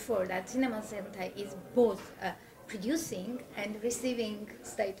before, that cinema center is both producing and receiving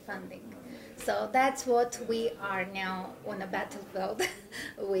state funding. So that's what we are now on a battlefield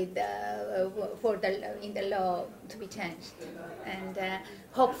with in the law to be changed, and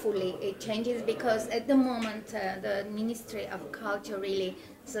hopefully it changes, because at the moment the Ministry of Culture really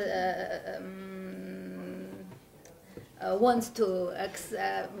wants to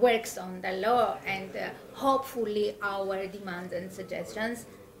works on the law, and hopefully our demands and suggestions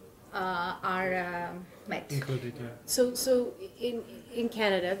are met. Included, yeah. So in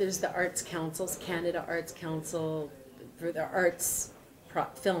Canada, there's the Arts Councils, Canada Arts Council for the arts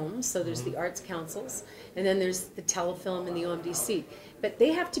films. So there's the Arts Councils, and then there's the Telefilm and the OMDC. But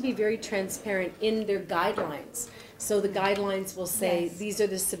they have to be very transparent in their guidelines. So the guidelines will say, Yes. these are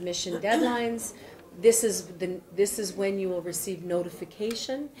the submission deadlines. This is when you will receive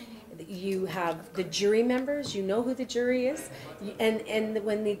notification. You have the jury members, you know who the jury is, and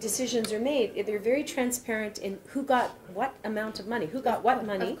when the decisions are made, they're very transparent in who got what amount of money, who got what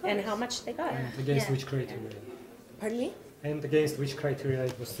money, and how much they got. And against Yeah. which criteria? Pardon me? And against which criteria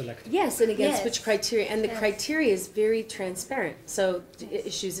it was selected? Yes, and against Yes. which criteria, and the Yes. criteria is very transparent. So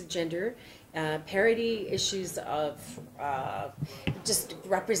issues of gender, parity, issues of just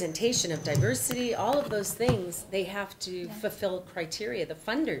representation of diversity, all of those things, they have to fulfill criteria, the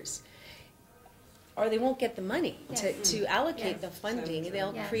funders, or they won't get the money to allocate the funding.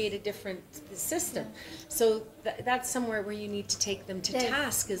 They'll create a different system. So that's somewhere where you need to take them to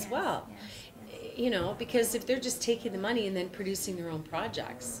task as well. You know, because if they're just taking the money and then producing their own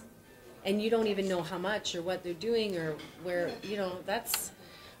projects, and you don't even know how much or what they're doing or where, you know,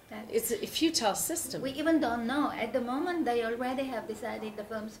 it's a futile system. We even don't know. At the moment, they already have decided the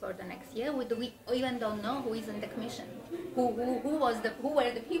films for the next year. We even don't know who is in the commission. Who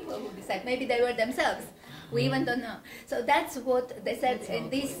were the people who decided? Maybe they were themselves. We even don't know. So that's what they said.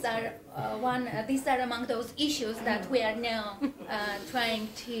 These are among those issues that we are now trying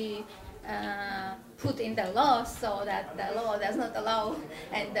to put in the law, so that the law does not allow,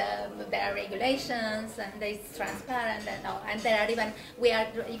 and there are regulations, and it's transparent, and all. And we are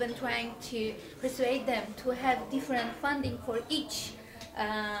even trying to persuade them to have different funding for each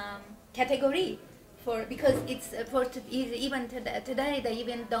category. Because even today they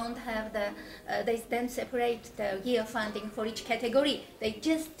even don't have they then separate the year funding for each category. They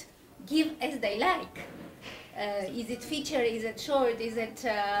just give as they like. Is it feature? Is it short? Is it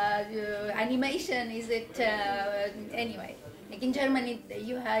animation? Is it anyway? Like in Germany,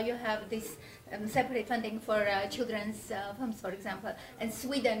 you have this separate funding for children's films, for example, and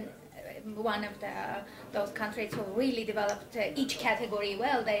Sweden, one of those countries who really developed each category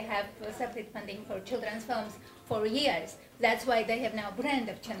well. They have separate funding for children's films for years. That's why they have now brand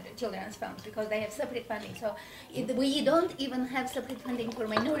of children's films, because they have separate funding. So we don't even have separate funding for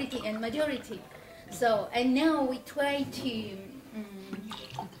minority and majority. So, and now we try to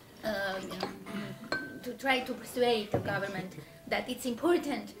try to persuade the government that it's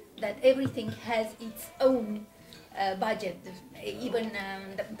important that everything has its own budget, even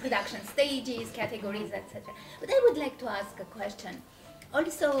the production stages, categories, etc. But I would like to ask a question.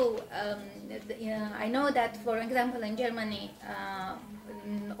 Also, I know that, for example, in Germany,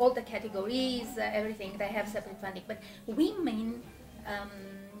 all the categories, everything, they have separate funding, but women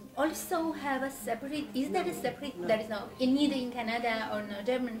also have a separate, is there a separate, there is no, neither in Canada or no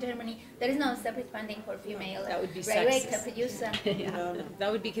Germany, there is no separate funding for female director, producer.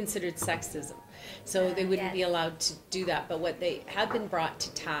 That would be considered sexism. So they wouldn't be allowed to do that. But what they have been brought to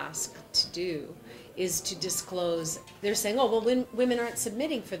task to do is to disclose. They're saying, oh, well, women aren't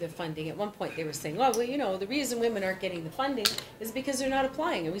submitting for the funding. At one point they were saying, oh, well, you know, the reason women aren't getting the funding is because they're not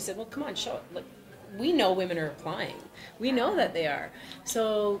applying. And we said, well, come on, show it. Look, we know women are applying. We know that they are.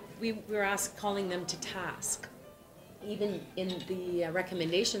 So we were calling them to task. Even in the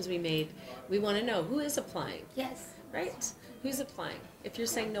recommendations we made, we want to know who is applying. Yes. Right? Who's applying? If you're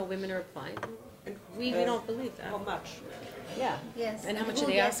saying no, women are applying, we don't believe that. How much? Yeah. Yes. And how much are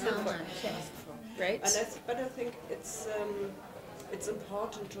they asking for? Yes. Right? But I think it's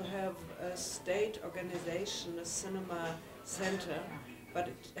important to have a state organization, a cinema center, but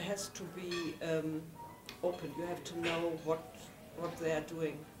it has to be open. You have to know what they are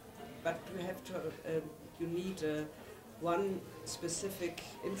doing, but you have to. You need one specific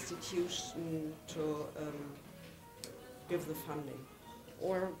institution to give the funding,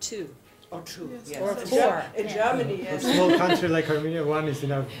 or two. Or two, yes. Or four. In Germany, yes. A small country like Armenia, one is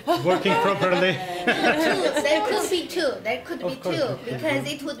enough, working properly. There could be two. There could be course, two, because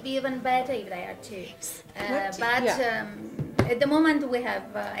it would be even better if there are two. At the moment we have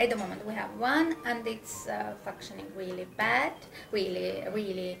one, and it's functioning really bad,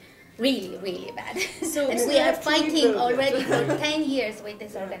 really bad. So and we are fighting already for 10 years with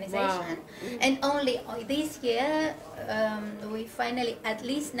this organization. Wow. And only this year we finally, at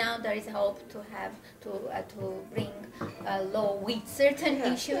least now, there is hope to have to bring a law with certain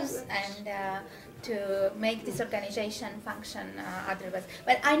issues and to make this organization function otherwise.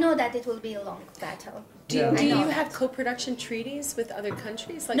 But I know that it will be a long battle. Do you have co-production treaties with other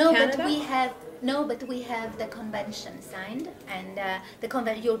countries like Canada? But we have the convention signed, and the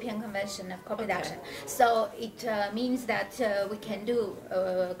European Convention of Co-production. Okay. So it means that we can do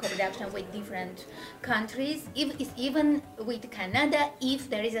co-production with different countries, even with Canada, if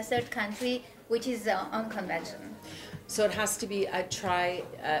there is a third country which is on convention. So it has to be a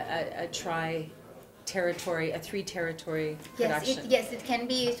three-territory production. Yes, it can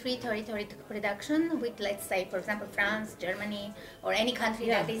be three-territory production with, let's say, for example, France, Germany, or any country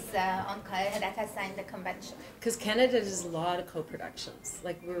that is that has signed the convention. Because Canada does a lot of co-productions.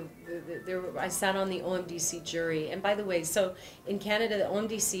 Like I sat on the OMDC jury, and by the way, so in Canada, the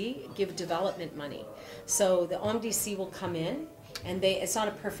OMDC give development money. So the OMDC will come in, and it's not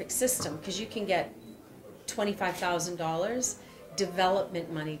a perfect system because you can get $25,000.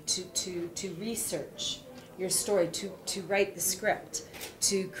 Development money to research your story, to write the script,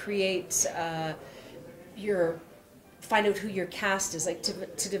 to create find out who your cast is, like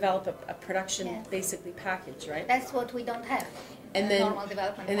to develop a production basically package, right? That's what we don't have. And then, normal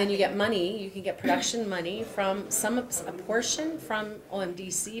development and then you funding. get money. You can get production money from a portion from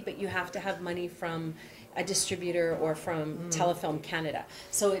OMDC, but you have to have money from a distributor or from Telefilm Canada.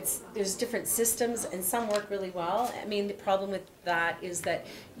 So there's different systems, and some work really well. I mean, the problem with that is that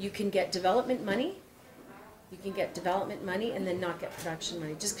you can get development money. You can get development money and then not get production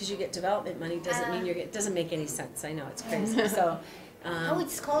money. Just because you get development money doesn't mean it doesn't make any sense. I know, it's crazy. So. How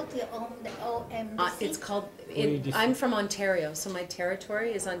it's called the OMDC? It's called. I'm from Ontario, so my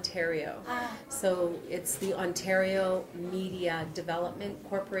territory is Ontario. So it's the Ontario Media Development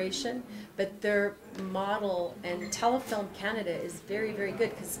Corporation, but their model and Telefilm Canada is very, very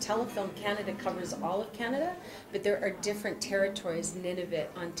good because Telefilm Canada covers all of Canada, but there are different territories: Nunavut,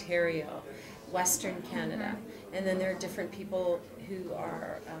 Ontario, Western Canada, and then there are different people who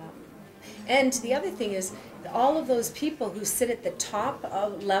are. And the other thing is, all of those people who sit at the top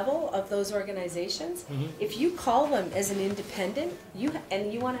level of those organizations, if you call them as an independent,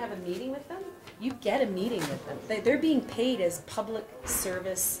 and you want to have a meeting with them, you get a meeting with them. They're being paid as public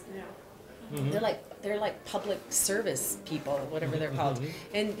service. They're like public service people, whatever they're called,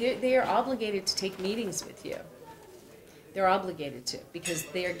 and they are obligated to take meetings with you. They're obligated to, because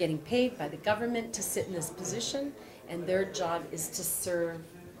they are getting paid by the government to sit in this position, and their job is to serve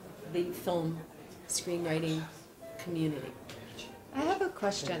the film screenwriting community. I have a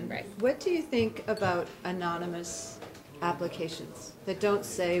question. Right. What do you think about anonymous applications that don't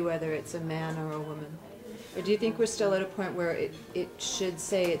say whether it's a man or a woman? Or do you think we're still at a point where it should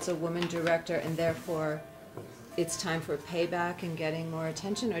say it's a woman director and therefore it's time for payback and getting more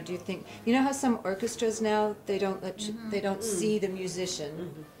attention? Or do you think, you know how some orchestras now, they don't see the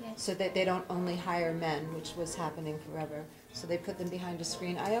musician, so that they don't only hire men, which was happening forever. So they put them behind a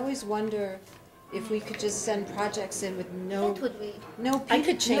screen. I always wonder if we could just send projects in with no people. I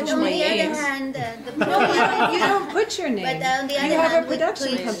could change on my the name. other hand, the No, problem you don't put your name. But on the other you have hand, a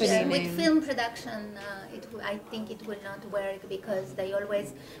production with, company name. with film production, I think it will not work because they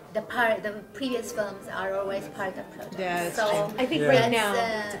always the previous films are always part of projects. Yeah, that's so true. I think right now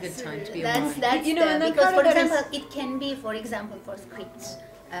it's a good time to be a woman. That's You know, and then because part for of that is- example, it can be, for example, for scripts.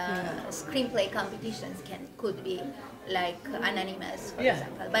 Screenplay competitions could be like anonymous, for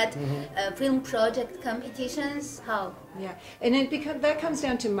example. But film project competitions, how? Yeah, and that comes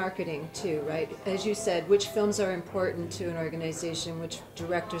down to marketing too, right? As you said, which films are important to an organization, which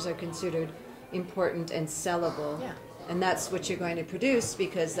directors are considered important and sellable. Yeah. And that's what you're going to produce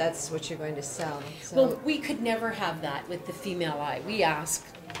because that's what you're going to sell. So. Well, we could never have that with the female eye. We ask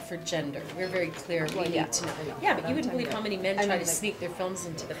for gender. We're very clear. We need to know. Yeah, but you wouldn't believe how many men try to sneak their films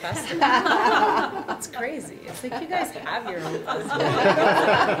into the festival. It's crazy. It's like, you guys have your own festival.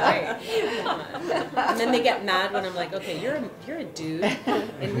 Great. Come on. And then they get mad when I'm like, okay, you're a dude,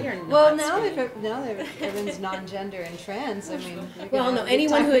 and we are not. Well, now everyone's non-gender and trans. I mean, well, no,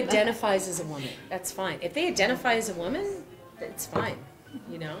 anyone who identifies as a woman, that's fine. If they identify as a woman, it's fine.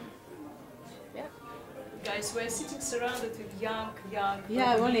 You know. Guys, we're sitting surrounded with young, Yeah,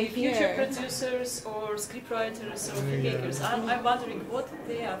 probably future here. producers or scriptwriters or filmmakers. I'm wondering what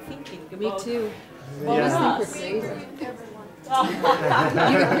they are thinking about. Me too. About I us. think we're crazy.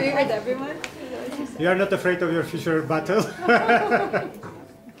 You agree with everyone? You are not afraid of your future battle?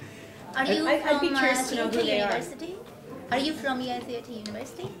 Are you I'd be from curious to know who CET they are. University? Are you from CET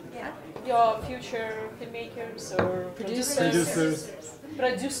University? Yeah. Your future filmmakers or Producers.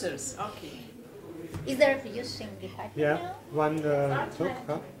 Producers, okay. Is there a producing department Yeah, now? one talk,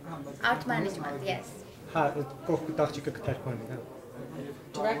 huh? Art management, yes. Կողք տաղճիկը կթարգմանի, հա։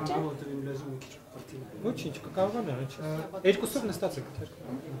 Director? Ոչինչ, կկարողանա, ինչ։ Երկուսով նստած է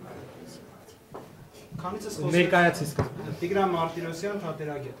կթարգմանի։ Քանիցս Ներկայացի սկզբը։ Տիգրան Մարտիրոսյան,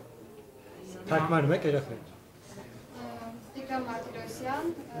 թատերագետ։ Թարգմանում եք երեխեք։ Tigram Martirosyan,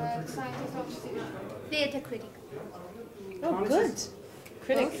 scientist of cinema. Theatre critic. Oh, good.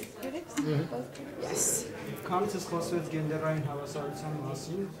 Critic. Yes. Քանիցս խոսվեց գենդերային հավասարության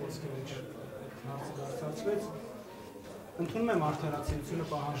մասին, խոսքի մեջ հարցը դարձածվեց։ Ընդունում եմ արդարացիությունը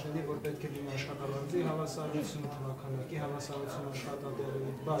պահանջների, որ պետք է լինի աշխատավարձի հավասարություն, թվականակի հավասարություն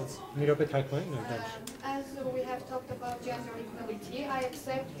աշխատատեղի, բայց Մի րոպե թարգմանին է դարձ։ As we have talked about gender equality, I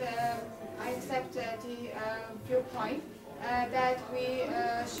accept the viewpoint that we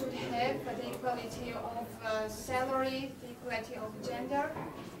should have the equality of salary, the equality of gender.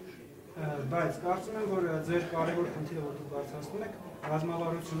 բայց կարծում եմ, որ ձեր կարևոր խնդիրը, որ դուք բարձրացնում եք,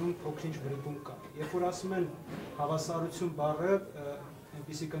 ռազմավարությունում փոքր-ինչ վրիպում կա։ Երբ որ ասում են հավասարություն բառը,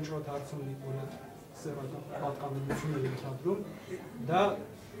 այնպիսի կնճռոտ հարցում ունի, որ սեռական պատկանելություն է ենթադրում, դա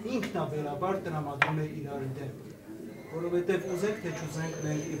ինքնաբերաբար տրամադրում է իրար դեմ, որովհետև ուզենք թե չուզենք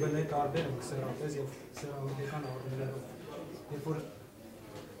մենք ի բնե տարբեր ենք սեռապես եւ սեռավորական առումներով, երբ որ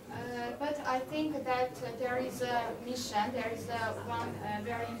but I think that there is a mission, there is one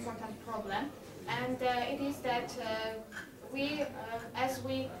very important problem, and it is that we, as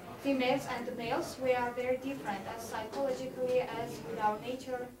we females and males, we are very different, as psychologically, as with our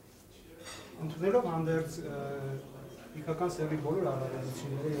nature. Ընդունելով հանդերձ իքական սեռի բոլոր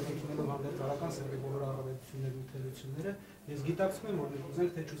առավելությունները եւ ընդունելով հանդերձ արական սեռի բոլոր առավելությունները ու թերությունները, ես գիտակցում եմ, որ մենք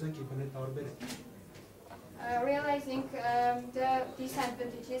ուզենք թե չուզենք ի բնե տարբեր ենք։ Realizing the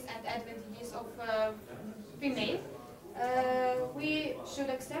disadvantages and advantages of female, we should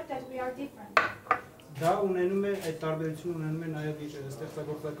accept that we are different. Դա ունենում է այդ տարբերությունը ունենում է նաև իր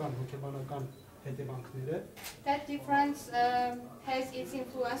ստեղծագործական հոգեբանական հետևանքները։ That difference has its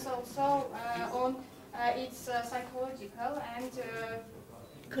influence also on its psychological and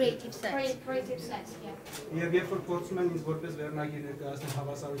creative sense. Creative sense, yeah. Եվ երբ որ փորձում եմ ինձ որպես վերնագիր ներկայացնել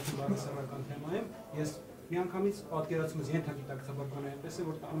հավասարություն բառասեռական թեմայում, ես միանգամից պատկերացում եմ ենթագիտակցաբար բանը այնպես է,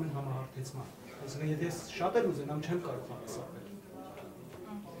 որ տանում են համահարթեցման։ Այսինքն եթե ես շատ էլ ուզենամ, չեմ կարող հավասարվել։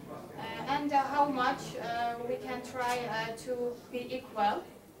 And how much we can try to be equal,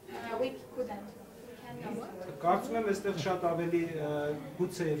 we couldn't. Կարծում եմ այստեղ շատ ավելի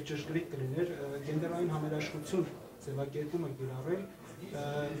գուցե եւ ճշգրիտ կլիներ գենդերային համերաշխություն ձևակերպումը կիրառել,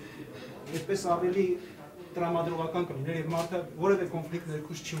 այդպես ավելի տրամադրողական կլիներ եւ մարդը որևէ կոնֆլիկտ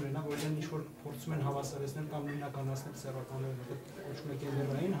ներքուս չի ունենա, որ իրեն ինչ-որ փորձում են հավասարեցնել կամ նույնականացնել սեռականները, կոչվում է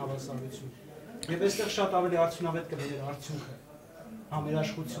գենդերային հավասարություն։ Եվ այստեղ շատ ավելի արդյունավետ կլիներ արդյունքը,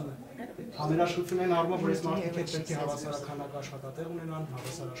 համերաշխությունը։ Համերաշխությունն առումով, որ այս մարդիկ պետք է հավասարականակ աշխատատեղ ունենան,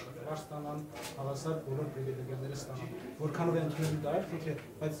 հավասար աշխատավարձ ստանան, հավասար բոլոր պրիվիլեգիաները ստանան։ Որքանով է ընդունելու դա է խնդիր,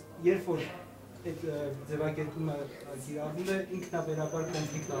 բայց երբ որ այդ ձևակերպումը կիրառվում է, ինքնաբերաբար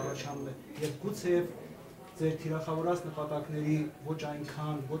կոնֆլիկտ առաջանում է եւ գուցեև ձեր թիրախավորած նպատակների ոչ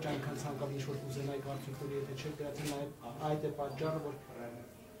այնքան ցանկալի ինչ-որ կուզենայիք արդյունքների եթե չեք դրացել, նաեւ այդ է պատճառը, որ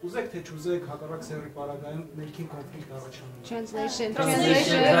ուզեք թե չուզեք հակառակ սեռի պարագայում ներքին կոնֆլիկտ առաջանում։ Translation.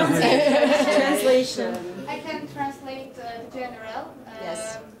 I can translate the general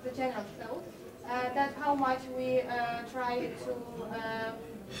thought that how much we try to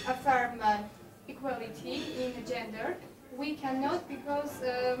affirm equality in gender. We cannot because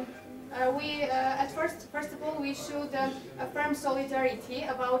we at first of all we should affirm solidarity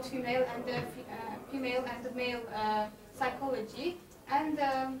about female and male psychology. And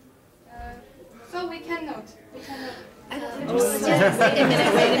so we cannot. Just wait a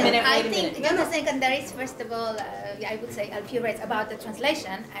minute. I think just a second. There is first of all, I would say a few words about the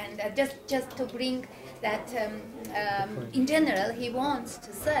translation, and just to bring that in general, he wants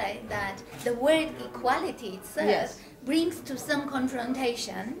to say that the word equality itself brings to some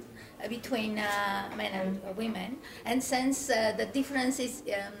confrontation between men and women, and since the differences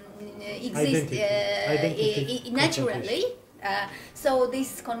exist naturally. So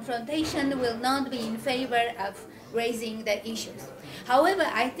this confrontation will not be in favor of raising the issues. However,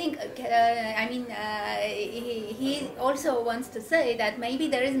 I think, he also wants to say that maybe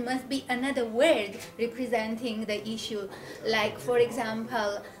there must be another word representing the issue, like for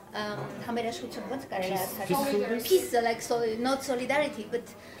example, peace, like not solidarity, but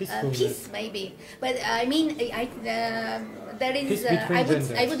peace maybe. But I mean, there is.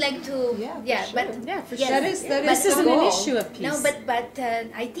 I would like to. For sure. This isn't an issue of peace. No, but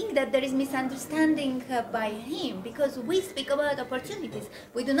I think that there is misunderstanding by him because we speak about opportunities.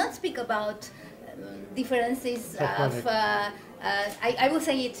 We do not speak about differences of. I will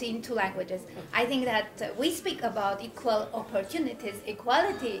say it in two languages. I think that we speak about equal opportunities.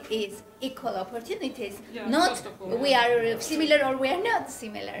 Equality is equal opportunities. Not we are similar or we are not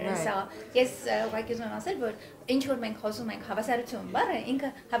similar. Right. So yes, like you said, but ինչ-որ մենք խոսում ենք հավասարություն բառը, ինքը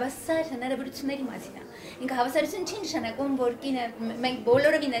հավասար հնարավորությունների մասին է։ Ինքը հավասարություն չի նշանակում, որ կինը մենք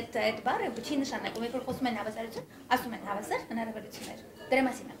բոլորովին այդ բառը չի նշանակում, երբ որ խոսում են հավասարություն, ասում են հավասար հնարավորություններ։ Դրա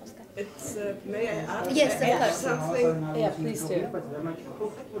մասին է խոսքը։ It's may I add Yes, something? Yeah, please do.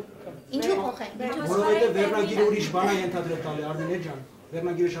 Ինչու փոխենք։ Որովհետև վերնագիրը ուրիշ բան է ենթադրել տալի Արմենե ջան։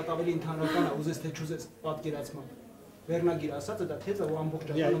 Վերնագիրը շատ ավելի ընդհանրական է, ուզես թե չուզես պատկերացման։ Վերնագիր ասածը դա թեզ է ու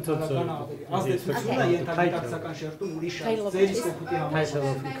ամբողջական ընդհանրական է ավելի։ Ազդեցությունը ենթագիտակցական շերտում ուրիշ է։ Ձեր ստուգուտի համար։ Title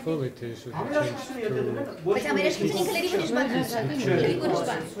of equality should be changed to... Բայց ամերիկացիները քլերի ուրիշ բան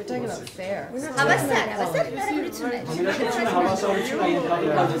է։ We're talking about fair. Հավասար հնարավորություններ։ Ամերիկացիները հավասարություն է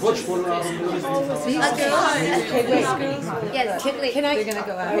ենթադրել, ոչ բոլոր առումներով։ Yes, They're going to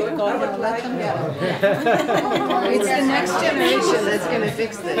go out. Let them go. It's the next generation that's going to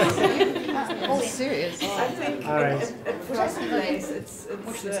fix this. Oh, serious? I think All right. at first place it's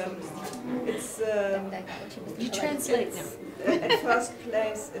You translate now. at first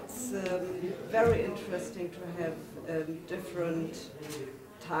place it's very interesting to have different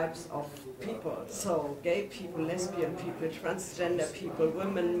types of people. So gay people, lesbian people, transgender people,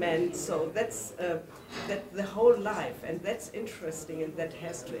 women, men. So that's the whole life, and that's interesting, and that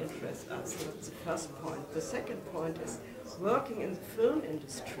has to interest us. That's the first point. The second point is working in the film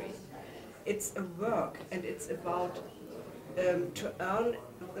industry. It's a work, and it's about to earn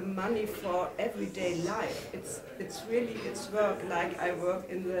the money for everyday life. It's really work. Like I work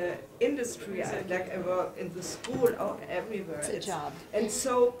in the industry, like I work in the school or everywhere. It's a job. And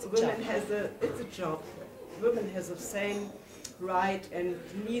so women it's a job. Women has the same right and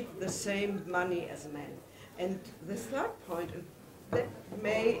need the same money as men. And the third point, and that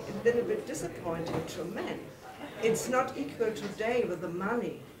may a little bit disappointing to men. It's not equal today with the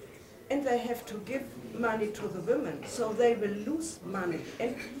money. And they have to give money to the women, so they will lose money.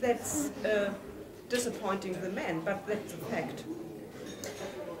 And that's disappointing the men, but that's a fact.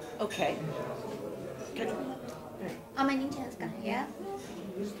 Okay. Yeah.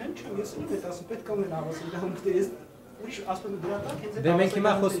 Մենք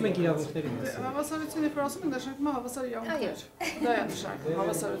հիմա խոսում ենք իրավունքների մասին։ Հավասարությունը ֆրանսում են դաշնակում հավասար իրավունքներ։ Դա է նշանակում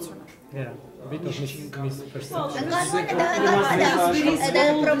հավասարությունը։ Yeah, a bit of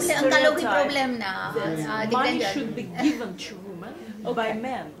Money should be given to women by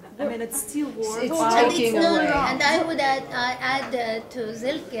men. I mean, it's still work. It's And taking it's not, away. and I would add to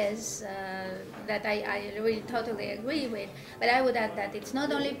Zilke's that I really totally agree with, but I would add that it's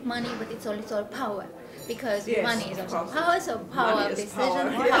not only money, but it's also power. Because Yes, money is also power. power, so power Money of is decision,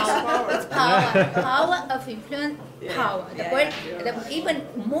 power. Yes, power, it's power, power of influence, Yeah. power. The Yeah, word, yeah. even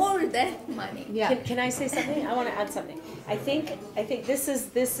more than money. Yeah. Can I say something? I want to add something. I think this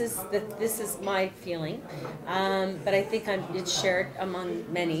is my feeling, but I think it's shared among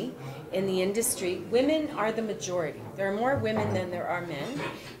many in the industry. Women are the majority. There are more women than there are men,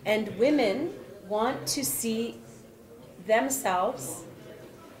 and women want to see themselves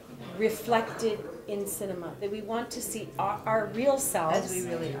reflected in cinema. That we want to see our real selves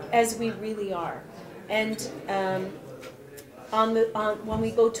as we really are, and when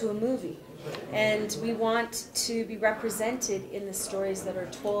we go to a movie. And we want to be represented in the stories that are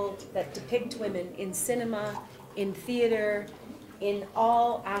told, that depict women in cinema, in theater, in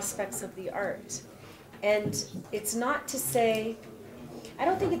all aspects of the art. And it's not to say, I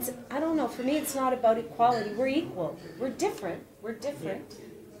don't know, for me it's not about equality. We're equal. We're different,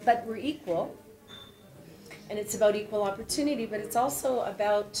 but we're equal. And it's about equal opportunity, but it's also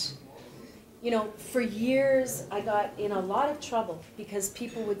about, for years I got in a lot of trouble because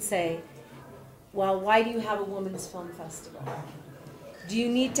people would say, well, why do you have a women's film festival? Do you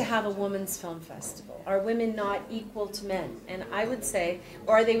need to have a women's film festival? Are women not equal to men? And I would say,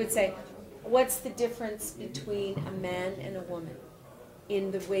 or they would say, what's the difference between a man and a woman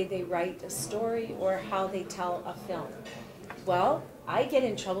in the way they write a story or how they tell a film? Well, I get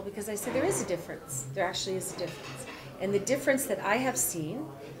in trouble because I say there is a difference. There actually is a difference. And the difference that I have seen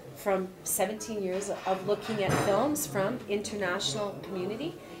from 17 years of looking at films from international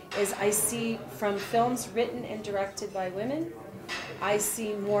community is I see from films written and directed by women, I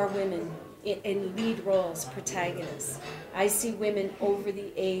see more women in lead roles, protagonists. I see women over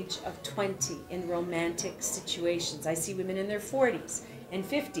the age of 20 in romantic situations. I see women in their 40s and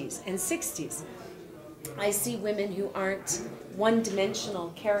 50s and 60s. I see women who aren't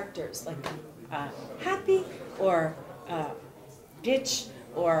one-dimensional characters, like happy or bitch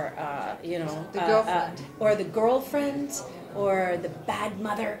or The girlfriend. or the girlfriend or the bad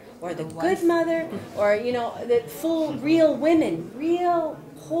mother or the good mother or the full real women, real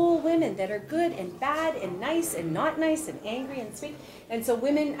whole women that are good and bad and nice and not nice and angry and sweet. And so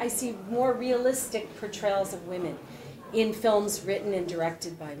women, I see more realistic portrayals of women in films written and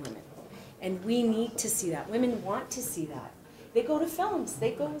directed by women. And we need to see that. Women want to see that. They go to films,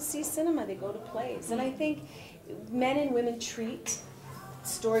 they go see cinema, they go to plays. And I think men and women treat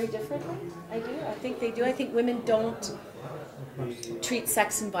story differently. I do. I think they do. I think women don't treat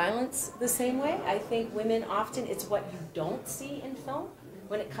sex and violence the same way. I think women often, it's what you don't see in film.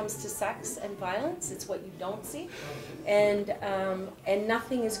 When it comes to sex and violence, it's what you don't see. And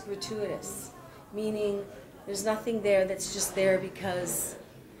nothing is gratuitous, meaning there's nothing there that's just there because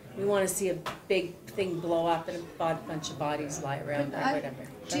we want to see a big thing blow up and a bunch of bodies lie around or whatever.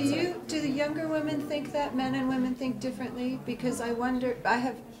 Do the younger women think that men and women think differently? Because I wonder, I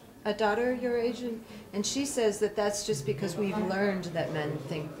have a daughter your age, and she says that that's just because we've learned that men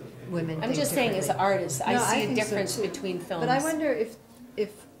think women I'm think just saying, as an differently. artist, No, I see a think so difference too. between films. But I wonder if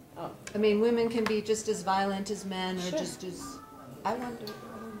I mean, women can be just as violent as men, or Sure. just as. I wonder.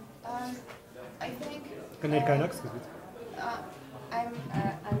 I think Can I kind of excuse me? I'm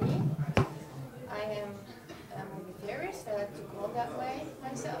Ani. I am a movie theorist. I like to call that way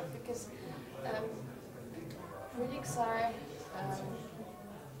myself because critics are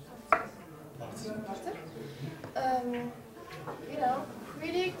you know,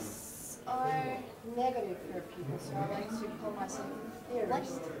 critics are negative for people, so I like to call myself a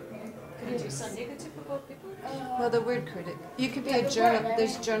theorist. Could you do some negative about people? Well, the word critic. You could be a journal.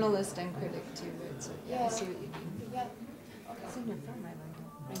 There's journalist and critic too. Right? So I see what you mean. Yeah. It's in your phone,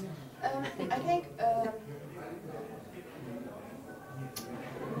 I learned. I think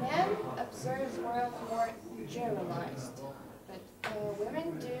men observe the world more generalized, but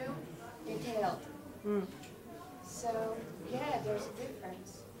women do detailed. So yeah, there's a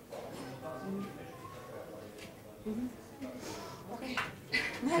difference. Okay.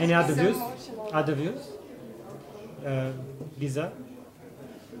 Any other So views? emotional. Other views? Lisa?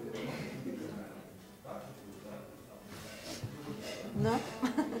 No.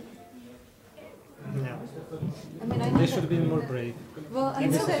 Yeah. I mean, I know They that- should be more brave. Well, I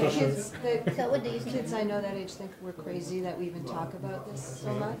And know this is that for sure. kids, that So what do you think? kids I know that age think we're crazy that we even talk about this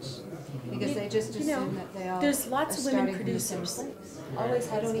so much, because they just You know, assume that they all there's lots are of women starting from the same producers. place. Always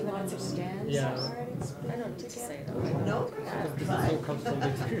I has don't even lots of women. understand. Yeah. some artists. I don't need to say it. No. This all comes from the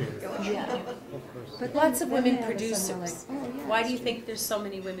experience, Yeah. of course. But Lots then- of then women they all of a sudden are producers. like, oh, yeah, Why do you think there's so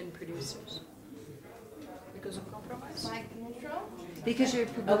many women producers? Because of compromise. Like neutral? because you're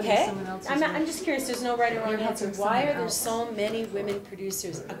promoting Okay. someone else's I'm work. just curious, there's no right or wrong You're answer. helping Why are someone there else. so many women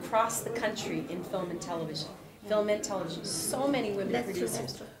producers across the country in film and television? Film and television, so many women That's true, producers.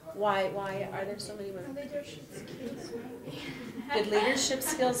 that's true. Why are there so many women? Leadership skills. Good leadership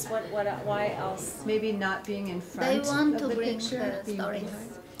skills, why else? Maybe not being in front They want of to the bring picture. being stories. behind.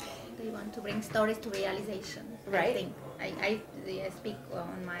 They want to bring stories to realization. Right. I think. I speak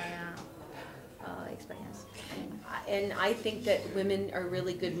on my experience. And I think that women are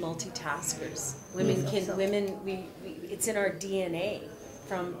really good multitaskers. Women can, So- it's in our DNA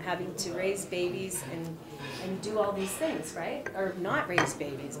from having to raise babies and do all these things, right? Or not raise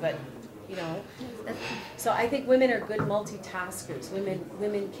babies, but, you know. So I think women are good multitaskers.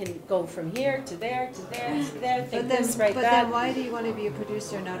 Women can go from here to there to there to there, think this, right, but that. then why do you want to be a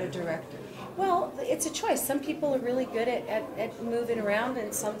producer, not a director? Well, it's a choice. Some people are really good at moving around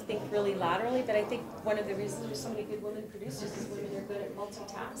and some think really laterally, but I think one of the reasons there's so many good women producers is women are good at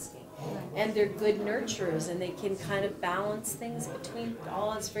multitasking. And they're good nurturers and they can kind of balance things between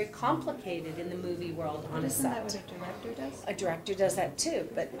all. It's very complicated in the movie world on a Isn't that what set. a director does? A director does that too,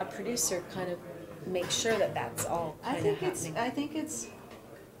 but a producer kind of makes sure that that's all I kind of think happening. it's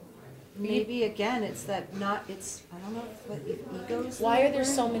maybe again it's that not it's I don't know if egos. Why are there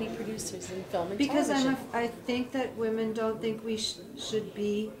so many producers in film and Because television? I think that women don't think we should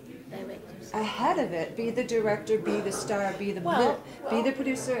be Directors. ahead of it. Be the director, be the star, be the be the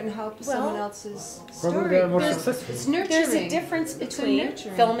producer, and help someone else's story. Probably they are more There's- successful. It's nurturing. There's a difference It's a between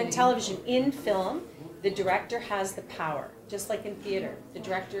nurturing film and thing. television. In film, the director has the power, just like in theater. The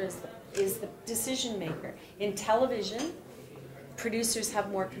director is the decision maker. In television, producers have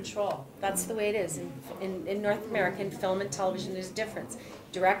more control. That's the way it is. In North American film and television, there's a difference.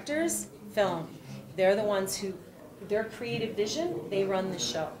 Directors, film, they're the ones who, their creative vision, they run the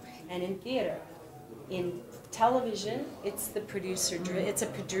show. And in theater, in television, it's the producer. It's a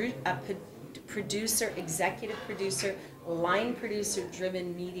producer, executive producer, line producer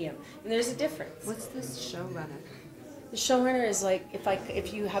driven medium. And there's a difference. What's this showrunner? The showrunner is like,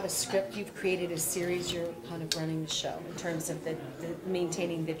 if you have a script, you've created a series, you're kind of running the show in terms of the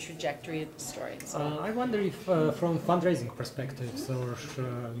maintaining the trajectory of the story. And so on. I wonder if from fundraising perspectives or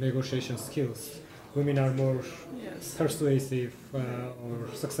negotiation skills, women are more Yes. persuasive or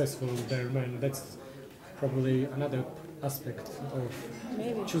successful than men. That's probably another aspect of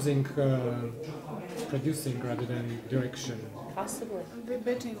Maybe. choosing producing rather than direction. Possibly.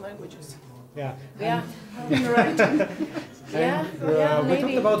 Debating languages. Yeah. Yeah. Right. Yeah. We Maybe.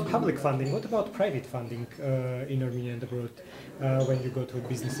 talked about public funding. What about private funding in Armenia and abroad when you go to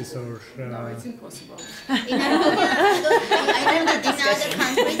businesses or? No, it's impossible. In Armenia, I know that in other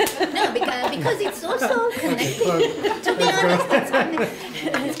countries, no, because it's also connected. To be honest,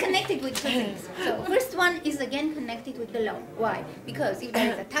 it's connected with two things. So first one is again connected with the law. Why? Because if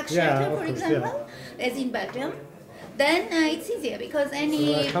there is a tax Yeah, shelter, of for course, example, as in Belgium, then it's easier because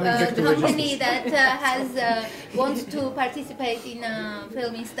any So, coming back to company logistics. that wants to participate in a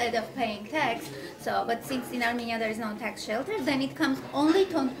film instead of paying tax. So, but since in Armenia there is no tax shelter, then it comes only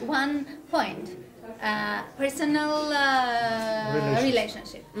to one point. personal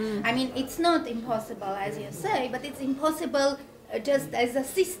relationship. I mean, it's not impossible, as you say, but it's impossible just as a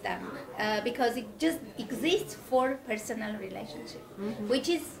system because it just exists for personal relationship, which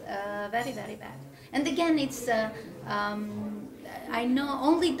is very, very bad. And again, it's I know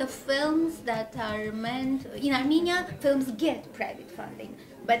only the films that are meant in Armenia. Films get private funding,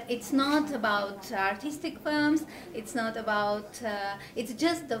 but it's not about artistic films. It's not about. It's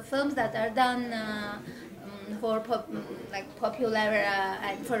just the films that are done for popular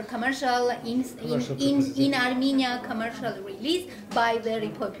and for commercial in Armenia, commercial release by very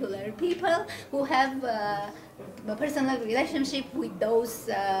popular people who have a personal relationship with those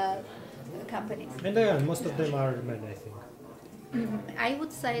companies. And most of them are men, I think. I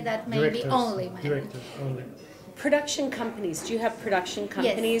would say that maybe only men. Directors only. Production companies. Do you have production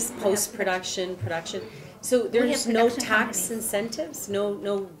companies? Yes, Post-production, production. So there's no production tax companies. incentives.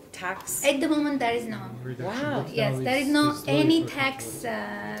 No tax. At the moment, there is no. Wow. Yes, there is no any tax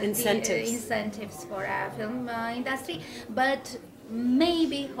incentives for a film industry, but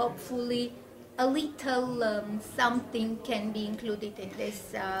maybe, hopefully, a little something can be included in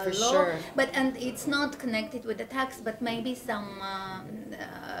this For law. sure. And it's not connected with the tax, but maybe some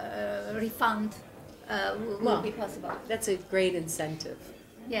refund will be possible. That's a great incentive.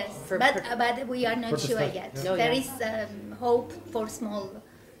 Yes, For but we are not sure yet. No, There yeah. is hope for small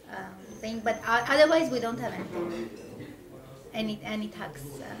thing, but otherwise we don't have anything, any tax.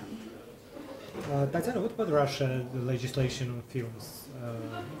 Tatiana, what about Russia, the legislation on films?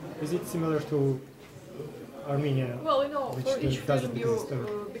 Is it similar to Armenia? Well, you know, which for each doesn't film,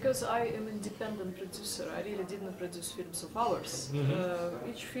 exist, because I am independent producer, I really didn't produce films of ours.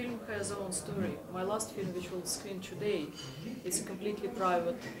 Each film has own story. My last film, which will screen today, is a completely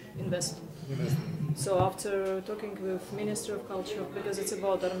private investment. So after talking with Ministry of Culture, because it's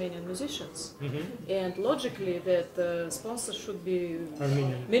about Armenian musicians, and logically that sponsor should be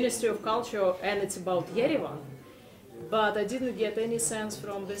Armenian. Ministry of Culture, and it's about Yerevan. But I didn't get any sense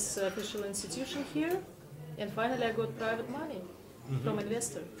from this official institution here, and finally I got private money from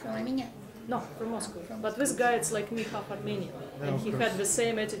investor. From Armenia? No, from Moscow. But this guy, it's like me, half Armenian, and he had the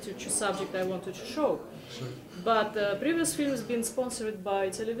same attitude to subject I wanted to show. But previous films been sponsored by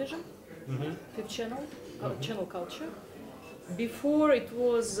television, Fifth Channel, Channel Culture. Before it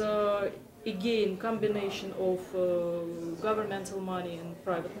was again combination of governmental money and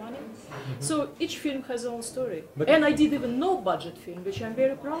private money. So each film has its own story. And I did even no budget film, which I'm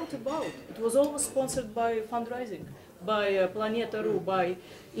very proud about. It was almost sponsored by fundraising, by Planeta.ru, by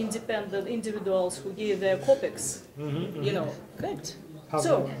independent individuals who gave their copics. You know, Good.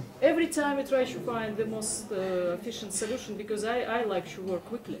 so every time I try to find the most efficient solution, because I like to work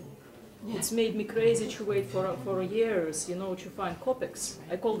quickly. It's made me crazy to wait for years, you know, to find copics.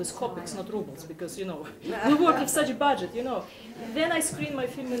 I call this copics, not rubles, because, you know, we work with such a budget, you know. Then I screened my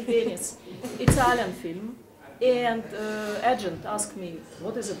film in Venice, Italian film, and agent asked me,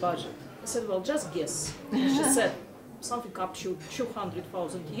 what is the budget? I said, well, just guess. She said, something up to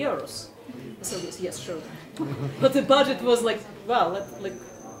 200,000 euros. I said, yes, sure. But the budget was like, well,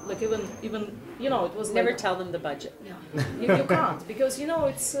 like even you know, it was Never like, tell them the budget. you can't, because you know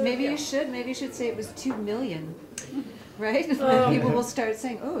it's Maybe yeah. you should. Maybe you should say it was 2 million, right? People will start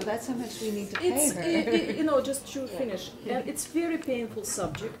saying, "Oh, that's how much we need to pay It's her." you know, just to finish, and it's very painful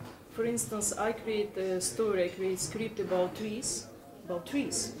subject. For instance, I create a story, I create script about trees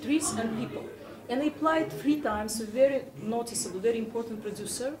and people, and I applied 3 times to very noticeable, very important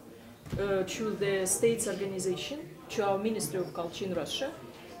producer, to the state's organization, to our Ministry of Culture in Russia,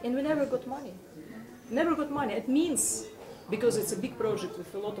 and we never got money. Never got money. It means, because it's a big project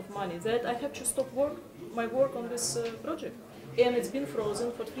with a lot of money, that I have to stop my work on this project. And it's been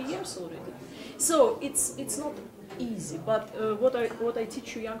frozen for 3 years already. So it's not easy, but what I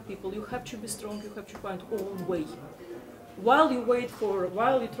teach you young people, you have to be strong, you have to find own way. While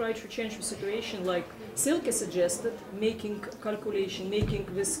you try to change the situation, like Silke suggested, making calculation, making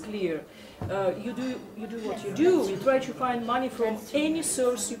this clear, you do what you do. You try to find money from any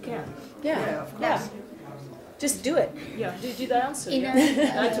source you can. Yeah, of course. Just do it. Yeah, did I answer? In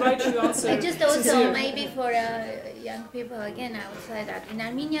I tried to answer. I just also sincerely. maybe for young people again, I would say that in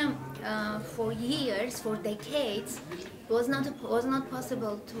Armenia, for years, for decades, was not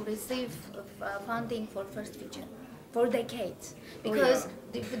possible to receive funding for first feature. For decades, because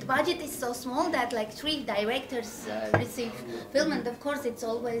the budget is so small that like 3 directors receive film, and of course it's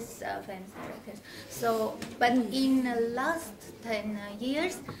always famous directors. So, but in the last 10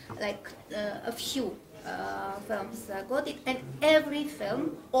 years, like a few films got it, and every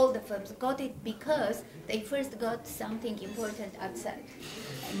film, all the films got it because they first got something important outside.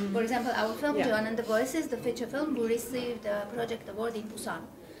 For example, our film, Joan and the Voices, the feature film, we received a project award in Busan.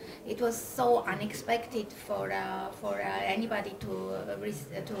 It was so unexpected for anybody to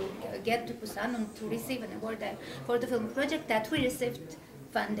get to Busan and to receive an award there for the film project that we received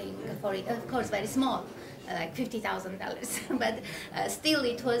funding for it. Of course, very small, like $50,000, but still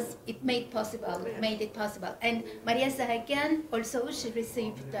it made it possible. And Maria Sahakian also, she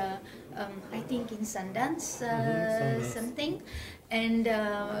received I think in Sundance something, and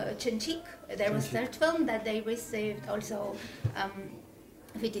Chenchik, there was third film that they received also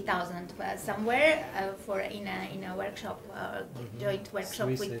 50,000 somewhere for in a workshop, joint workshop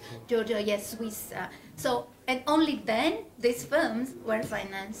with Georgia, yes, Swiss. So, and only then these films were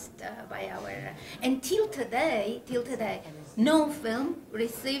financed by our. And till today, no film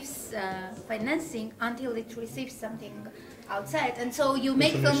receives financing until it receives something outside. And so you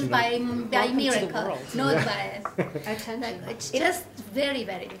make films by miracle, not by. It's just very,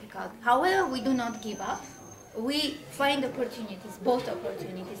 very difficult. However, we do not give up. We find opportunities, both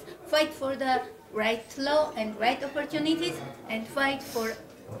opportunities. Fight for the right law and right opportunities, and fight for,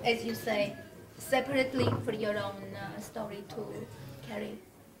 as you say, separately for your own story to carry.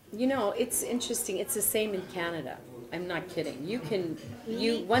 You know, it's interesting. It's the same in Canada. I'm not kidding.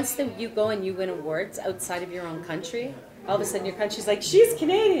 Once you go and you win awards outside of your own country, all of a sudden your country's like, she's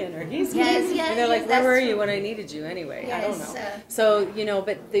Canadian or he's Canadian. And they're like, where were you when I needed you anyway? I don't know. So, you know,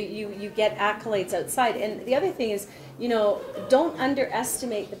 but you get accolades outside. And the other thing is, you know, don't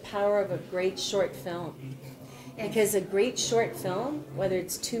underestimate the power of a great short film. Because a great short film, whether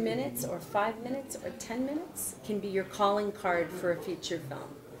it's 2 minutes or 5 minutes or 10 minutes, can be your calling card for a feature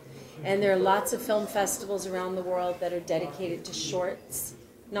film. And there are lots of film festivals around the world that are dedicated to shorts,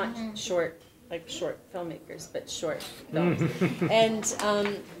 not short, like short filmmakers, but short films.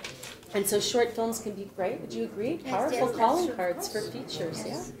 And so short films can be great. Would you agree? Powerful calling cards for features,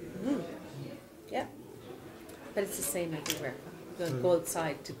 yeah. But it's the same everywhere. Go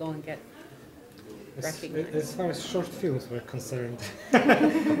outside to go and get recognized. As far as short films were concerned,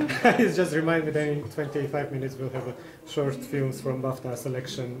 it just reminded me that in 25 minutes we'll have a short films from BAFTA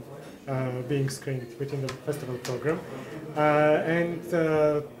selection being screened within the festival program.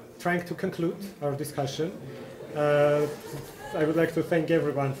 Trying to conclude our discussion, I would like to thank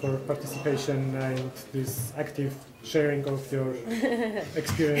everyone for participation and this active sharing of your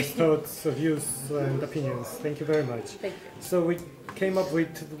experience, thoughts, views and opinions. Thank you very much. Thank you. So we came up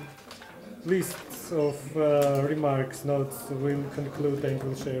with lists of remarks, notes. We'll conclude and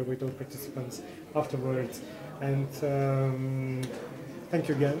we'll share with all participants afterwards. And thank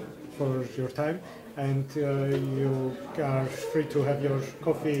you again for your time. And you are free to have your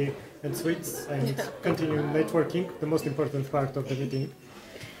coffee and sweets and continue networking, the most important part of the meeting.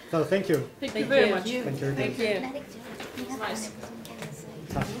 So thank you. Thank you very much. Thank you. Thank you. It's nice.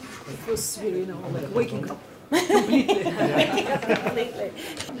 It was really, you know, like waking up completely. Completely.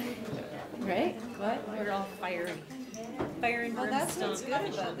 Right? What? We're all fiery. Fire and Well, that's brimstone. what's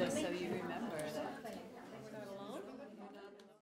good about this, so you remember.